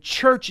 the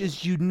church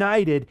is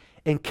united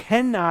and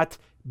cannot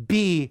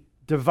be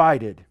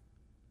divided.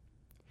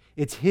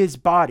 It's his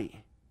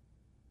body.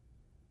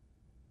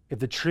 If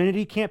the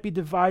Trinity can't be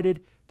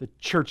divided, the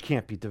church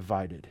can't be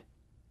divided.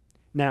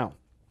 Now,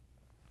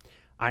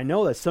 I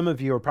know that some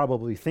of you are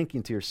probably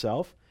thinking to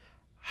yourself,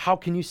 how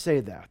can you say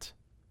that?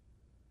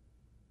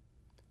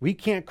 We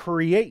can't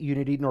create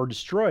unity nor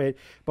destroy it,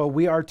 but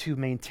we are to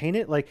maintain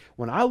it. Like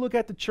when I look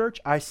at the church,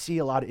 I see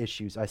a lot of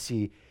issues. I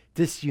see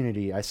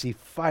disunity. I see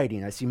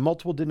fighting. I see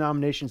multiple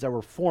denominations that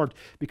were formed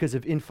because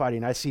of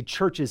infighting. I see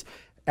churches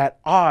at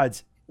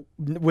odds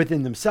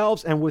within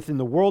themselves and within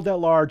the world at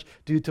large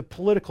due to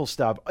political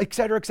stuff, et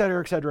cetera, et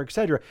cetera, et cetera, et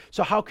cetera.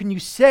 So how can you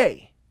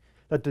say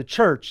that the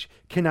church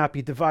cannot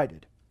be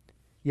divided?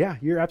 Yeah,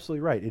 you're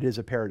absolutely right. It is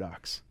a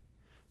paradox.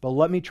 But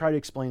let me try to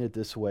explain it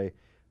this way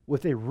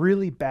with a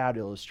really bad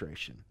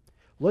illustration.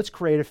 Let's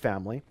create a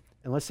family,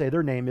 and let's say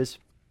their name is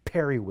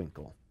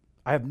Periwinkle.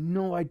 I have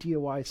no idea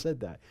why I said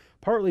that.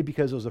 Partly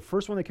because it was the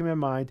first one that came to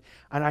my mind,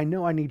 and I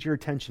know I need your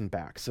attention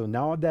back. So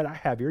now that I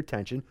have your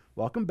attention,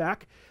 welcome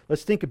back.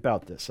 Let's think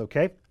about this,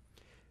 okay?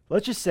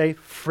 Let's just say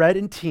Fred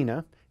and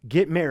Tina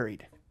get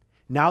married.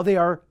 Now they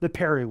are the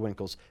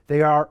Periwinkles.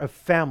 They are a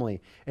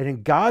family. And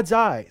in God's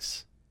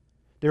eyes,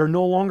 they are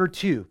no longer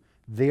two.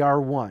 They are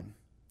one.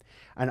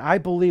 And I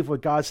believe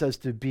what God says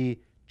to be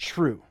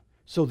true.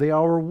 So they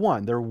are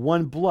one. They're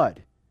one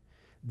blood.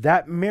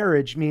 That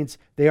marriage means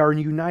they are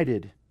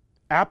united.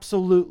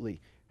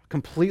 Absolutely.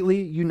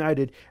 Completely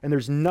united. And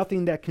there's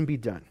nothing that can be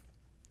done.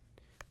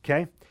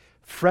 Okay?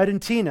 Fred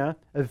and Tina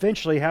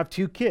eventually have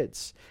two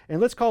kids.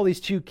 And let's call these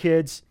two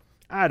kids,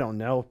 I don't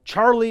know,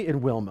 Charlie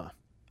and Wilma.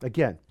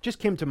 Again, just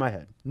came to my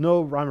head.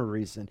 No rhyme or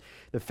reason.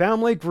 The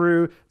family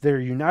grew, they're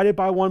united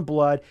by one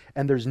blood,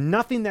 and there's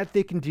nothing that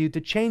they can do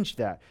to change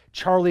that.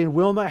 Charlie and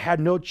Wilma had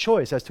no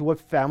choice as to what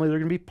family they're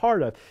going to be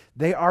part of.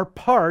 They are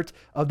part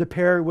of the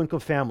Periwinkle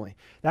family.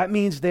 That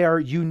means they are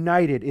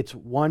united. It's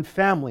one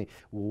family,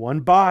 one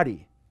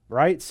body,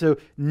 right? So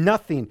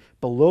nothing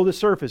below the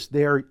surface.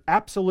 They are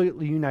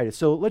absolutely united.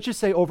 So let's just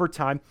say over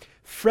time,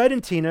 Fred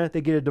and Tina,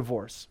 they get a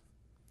divorce.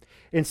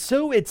 And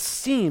so it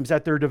seems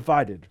that they're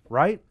divided,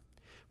 right?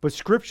 But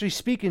scripturally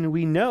speaking,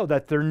 we know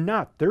that they're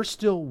not. They're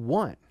still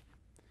one.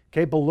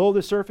 Okay, below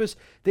the surface,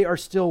 they are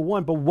still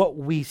one. But what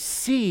we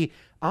see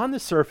on the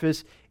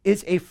surface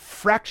is a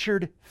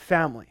fractured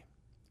family,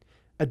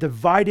 a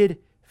divided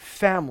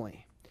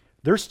family.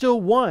 They're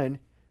still one,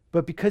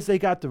 but because they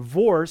got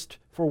divorced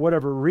for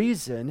whatever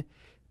reason,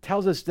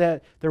 tells us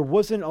that there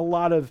wasn't a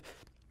lot of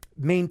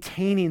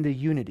maintaining the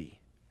unity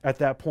at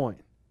that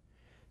point.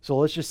 So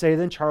let's just say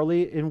then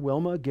Charlie and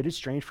Wilma get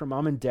estranged from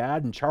mom and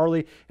dad, and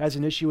Charlie has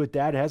an issue with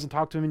dad, hasn't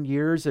talked to him in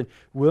years, and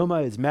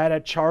Wilma is mad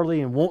at Charlie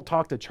and won't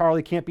talk to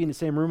Charlie, can't be in the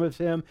same room with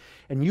him.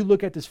 And you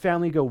look at this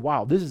family and go,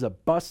 wow, this is a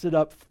busted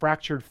up,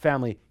 fractured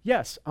family.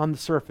 Yes, on the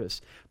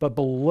surface. But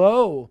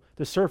below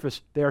the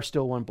surface, they are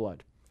still one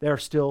blood. They are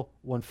still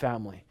one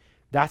family.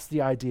 That's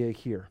the idea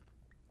here.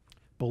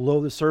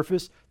 Below the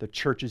surface, the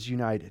church is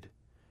united.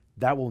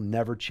 That will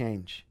never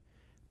change.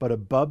 But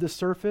above the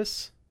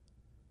surface,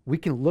 we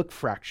can look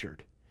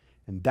fractured,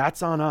 and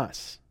that's on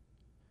us.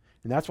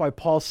 And that's why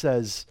Paul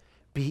says,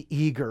 be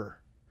eager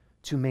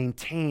to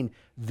maintain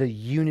the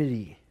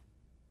unity.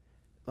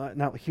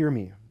 Now, hear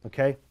me,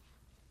 okay?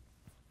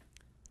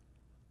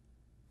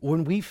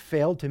 When we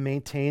fail to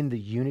maintain the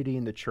unity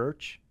in the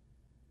church,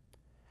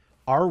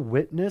 our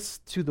witness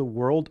to the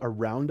world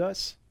around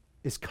us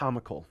is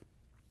comical.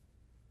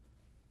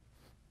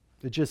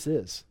 It just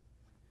is.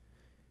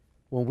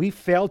 When we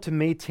fail to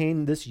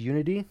maintain this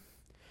unity,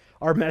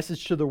 our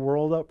message to the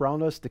world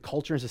around us, the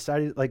culture and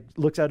society, like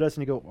looks at us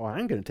and you go, oh,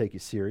 I'm going to take you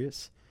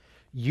serious.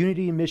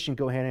 Unity and mission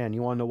go hand in hand.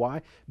 You want to know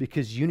why?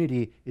 Because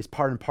unity is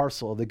part and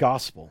parcel of the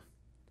gospel.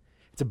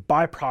 It's a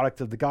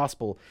byproduct of the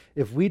gospel.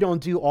 If we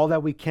don't do all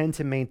that we can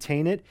to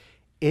maintain it,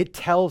 it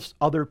tells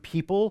other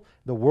people,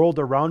 the world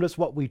around us,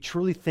 what we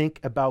truly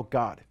think about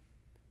God.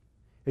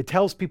 It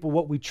tells people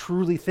what we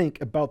truly think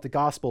about the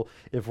gospel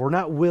if we're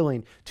not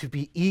willing to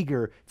be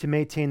eager to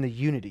maintain the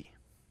unity.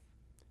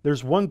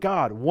 There's one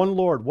God, one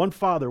Lord, one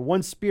Father,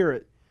 one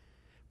Spirit.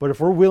 But if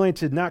we're willing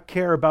to not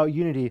care about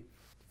unity,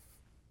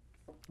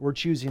 we're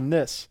choosing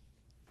this.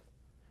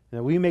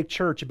 And we make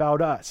church about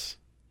us.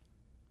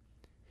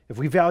 If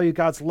we value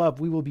God's love,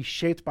 we will be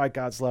shaped by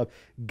God's love.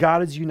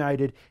 God is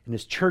united and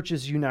his church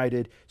is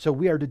united. So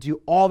we are to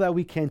do all that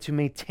we can to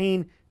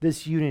maintain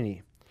this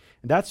unity.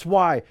 And that's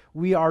why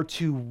we are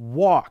to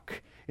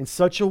walk in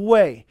such a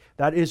way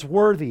that is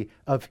worthy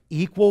of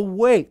equal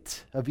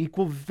weight, of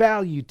equal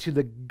value to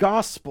the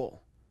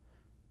gospel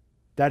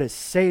that has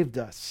saved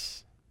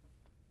us.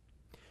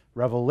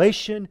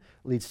 Revelation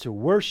leads to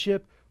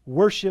worship.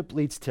 Worship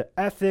leads to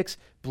ethics.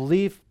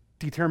 Belief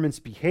determines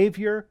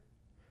behavior.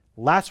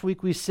 Last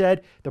week we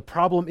said the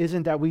problem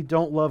isn't that we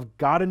don't love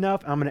God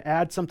enough. I'm going to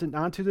add something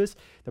onto this.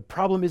 The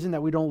problem isn't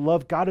that we don't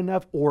love God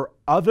enough or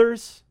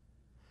others.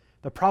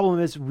 The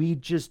problem is we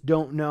just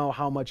don't know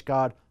how much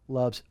God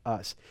loves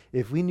us.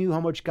 If we knew how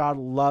much God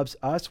loves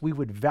us, we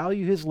would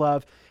value his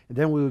love, and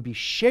then we would be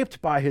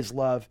shaped by his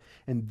love,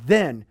 and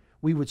then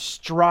we would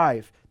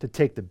strive to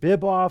take the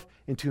bib off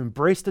and to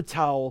embrace the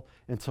towel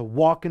and to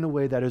walk in a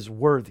way that is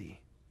worthy.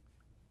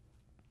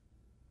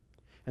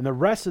 And the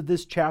rest of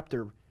this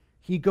chapter,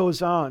 he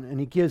goes on and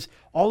he gives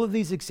all of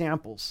these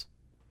examples,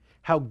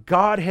 how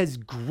God has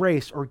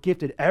graced or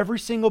gifted every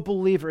single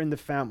believer in the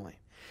family.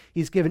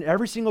 He's given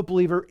every single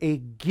believer a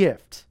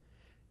gift,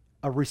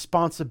 a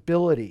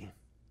responsibility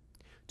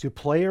to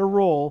play a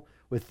role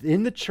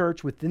within the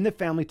church, within the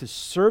family, to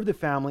serve the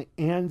family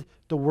and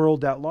the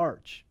world at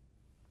large.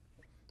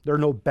 There are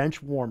no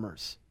bench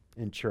warmers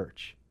in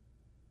church.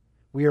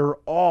 We are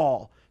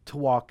all to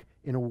walk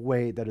in a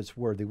way that is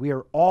worthy. We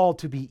are all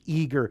to be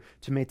eager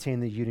to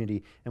maintain the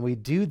unity. And we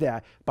do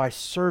that by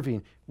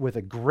serving with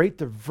a great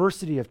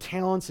diversity of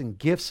talents and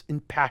gifts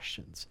and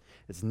passions.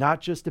 It's not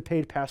just the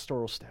paid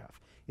pastoral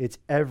staff. It's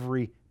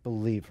every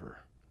believer.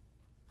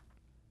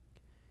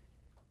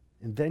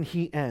 And then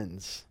he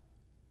ends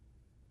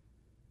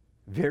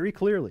very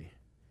clearly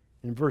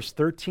in verse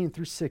 13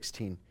 through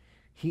 16.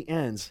 He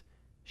ends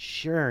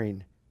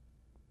sharing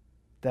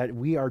that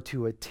we are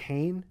to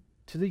attain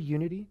to the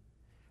unity.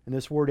 And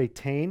this word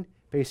attain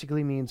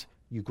basically means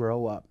you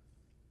grow up,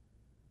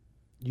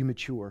 you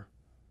mature,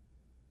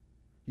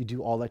 you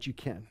do all that you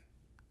can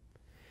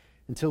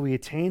until we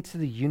attain to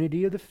the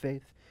unity of the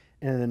faith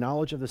and the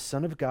knowledge of the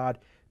Son of God,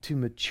 to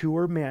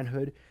mature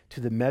manhood, to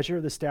the measure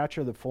of the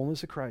stature of the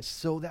fullness of Christ,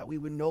 so that we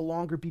would no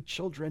longer be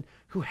children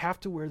who have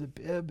to wear the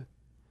bib,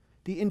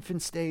 the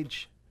infant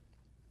stage,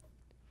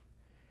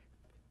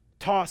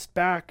 tossed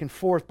back and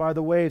forth by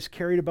the waves,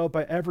 carried about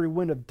by every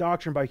wind of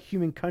doctrine, by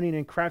human cunning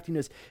and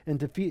craftiness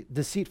and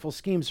deceitful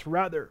schemes.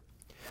 Rather,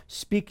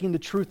 speaking the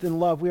truth in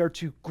love, we are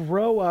to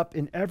grow up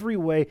in every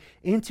way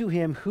into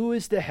him who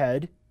is the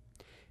head,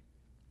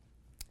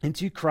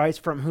 into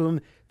Christ, from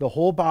whom the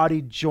whole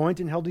body,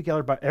 joined and held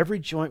together by every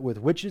joint with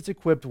which it's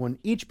equipped, when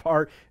each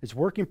part is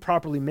working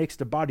properly, makes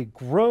the body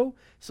grow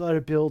so that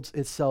it builds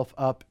itself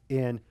up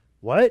in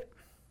what?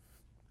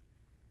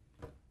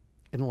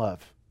 In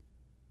love.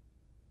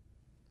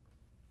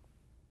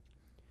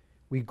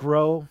 We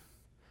grow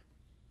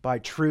by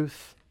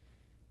truth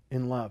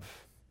in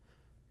love.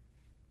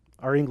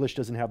 Our English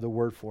doesn't have the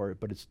word for it,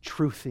 but it's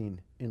truthing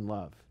in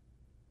love.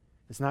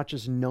 It's not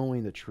just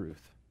knowing the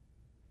truth.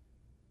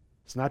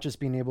 It's not just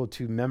being able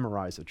to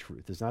memorize a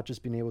truth. It's not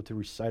just being able to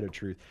recite a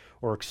truth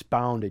or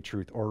expound a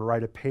truth or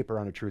write a paper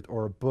on a truth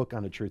or a book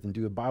on a truth and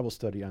do a Bible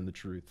study on the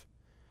truth.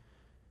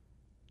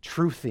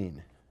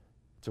 Truthing.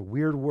 It's a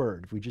weird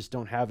word. We just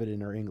don't have it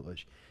in our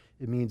English.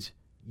 It means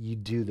you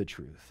do the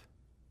truth.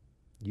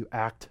 You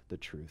act the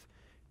truth.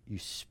 You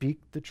speak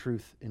the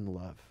truth in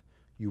love.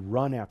 You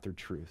run after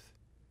truth.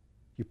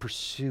 You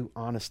pursue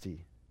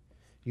honesty.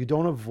 You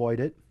don't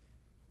avoid it.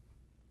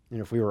 And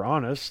if we were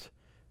honest,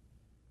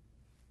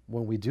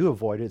 when we do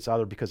avoid it, it's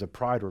either because of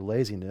pride or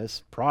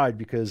laziness. Pride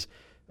because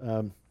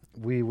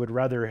we would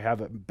rather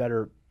have a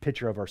better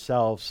picture of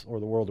ourselves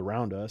or the world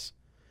around us.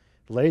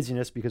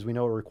 Laziness because we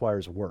know it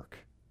requires work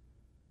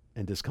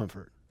and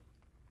discomfort.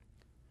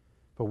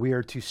 But we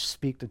are to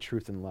speak the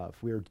truth in love.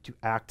 We are to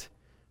act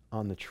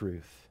on the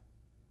truth.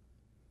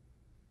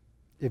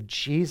 If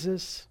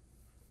Jesus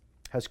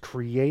has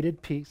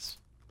created peace,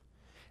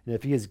 and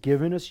if he has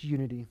given us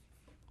unity,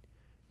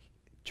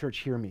 church,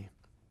 hear me.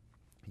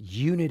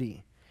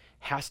 Unity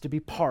has to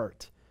be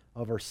part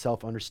of our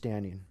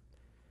self-understanding.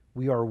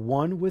 We are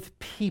one with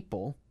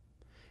people,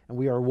 and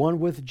we are one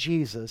with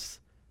Jesus,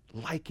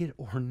 like it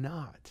or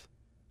not.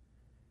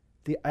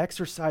 The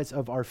exercise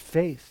of our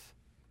faith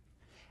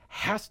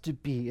has to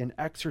be an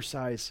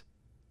exercise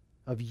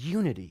of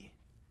unity.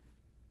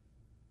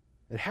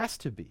 It has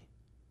to be.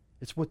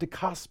 It's what the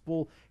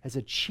gospel has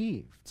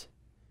achieved.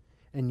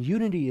 And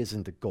unity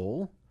isn't the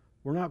goal.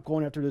 We're not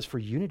going after this for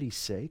unity's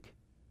sake.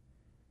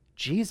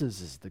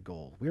 Jesus is the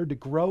goal. We are to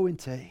grow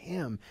into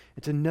him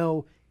and to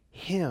know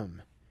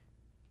him,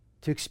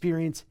 to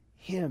experience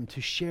him,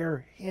 to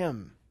share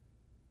him.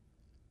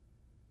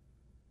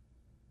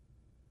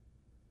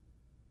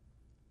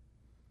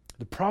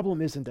 The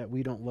problem isn't that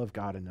we don't love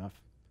God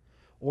enough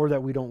or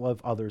that we don't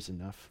love others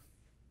enough.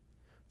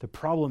 The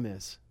problem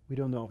is we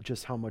don't know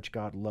just how much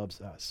God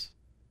loves us.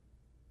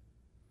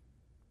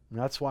 And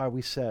that's why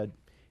we said,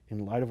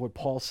 in light of what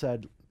Paul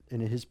said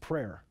in his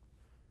prayer,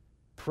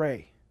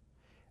 pray,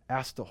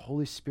 ask the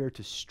Holy Spirit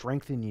to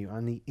strengthen you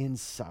on the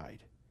inside,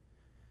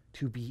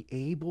 to be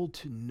able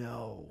to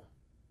know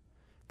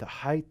the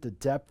height, the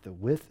depth, the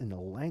width, and the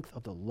length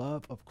of the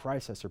love of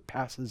Christ that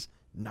surpasses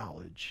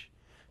knowledge,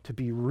 to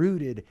be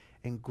rooted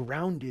and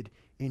grounded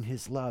in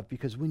his love.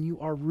 Because when you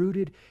are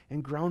rooted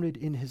and grounded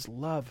in his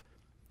love,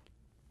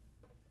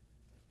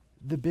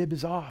 the bib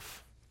is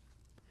off.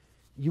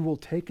 You will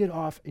take it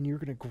off and you're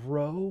going to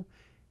grow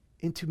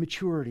into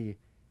maturity.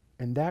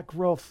 And that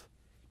growth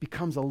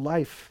becomes a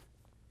life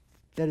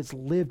that is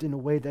lived in a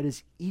way that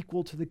is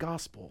equal to the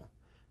gospel,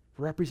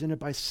 represented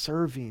by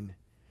serving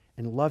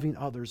and loving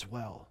others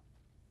well.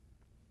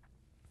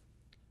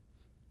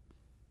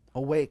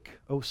 Awake,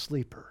 O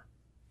sleeper.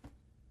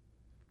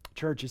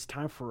 Church, it's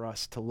time for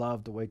us to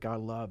love the way God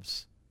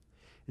loves.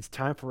 It's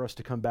time for us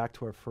to come back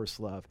to our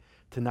first love,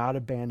 to not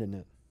abandon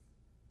it.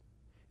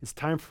 It's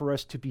time for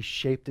us to be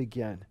shaped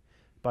again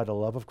by the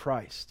love of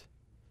Christ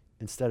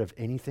instead of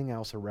anything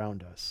else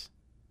around us.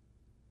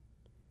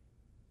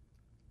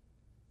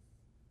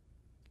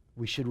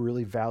 we should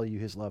really value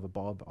his love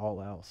above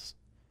all else.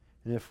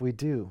 And if we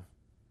do,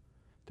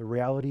 the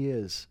reality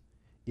is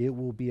it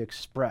will be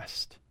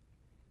expressed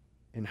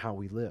in how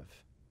we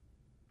live.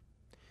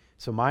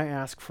 So my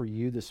ask for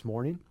you this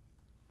morning,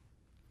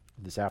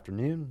 this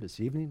afternoon, this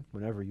evening,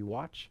 whenever you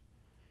watch,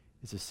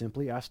 is to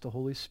simply ask the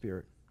Holy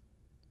Spirit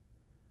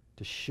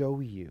to show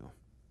you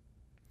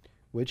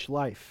which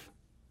life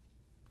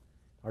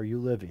are you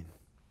living?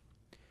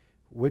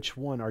 Which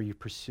one are you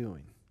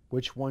pursuing?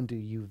 Which one do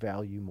you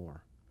value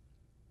more?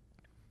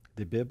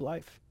 The bib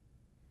life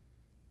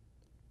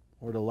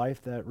or the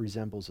life that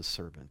resembles a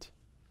servant?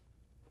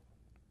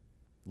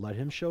 Let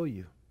him show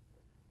you.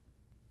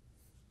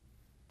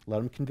 Let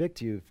him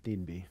convict you if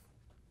need be.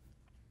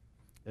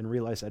 And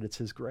realize that it's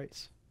his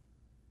grace.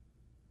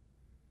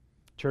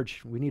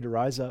 Church, we need to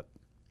rise up.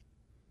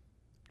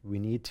 We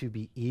need to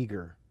be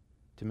eager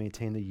to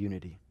maintain the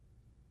unity.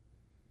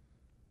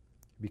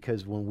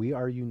 Because when we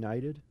are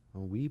united,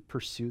 when we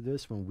pursue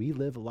this, when we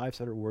live lives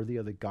that are worthy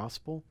of the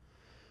gospel,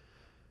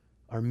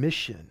 our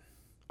mission,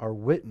 our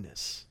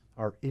witness,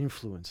 our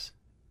influence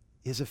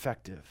is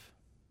effective.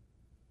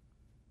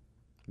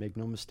 Make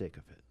no mistake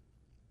of it.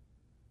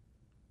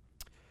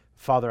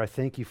 Father, I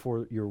thank you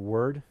for your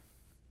word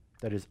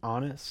that is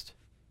honest,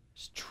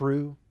 it's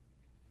true,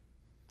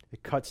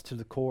 it cuts to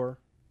the core.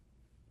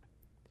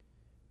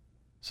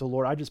 So,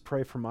 Lord, I just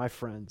pray for my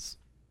friends.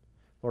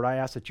 Lord, I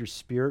ask that your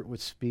Spirit would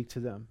speak to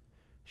them.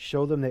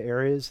 Show them the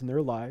areas in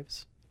their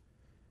lives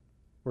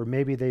where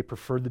maybe they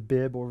prefer the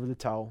bib over the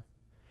towel.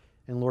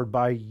 And Lord,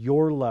 by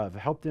your love,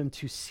 help them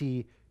to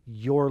see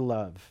your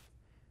love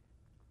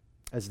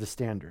as the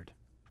standard.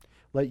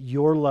 Let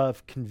your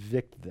love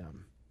convict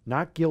them,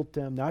 not guilt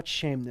them, not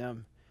shame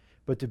them,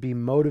 but to be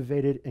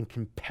motivated and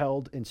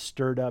compelled and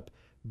stirred up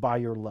by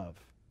your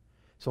love.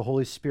 So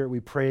Holy Spirit, we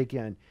pray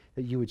again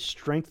that you would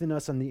strengthen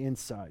us on the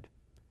inside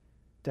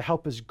to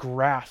help us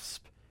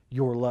grasp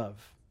your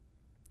love.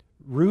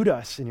 Root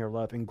us in your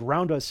love and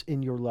ground us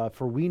in your love,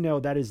 for we know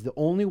that is the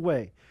only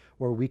way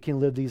where we can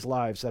live these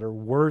lives that are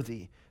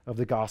worthy of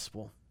the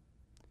gospel.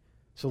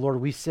 So Lord,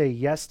 we say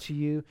yes to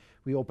you.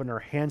 We open our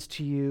hands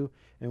to you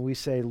and we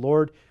say,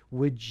 Lord,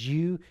 would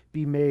you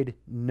be made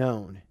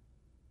known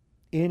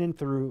in and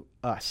through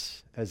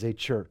us as a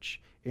church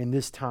in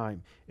this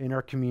time, in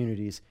our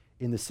communities,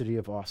 in the city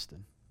of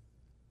Austin.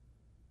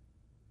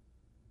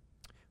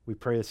 We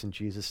pray this in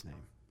Jesus'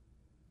 name.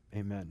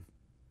 Amen.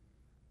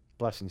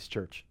 Blessings,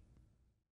 church.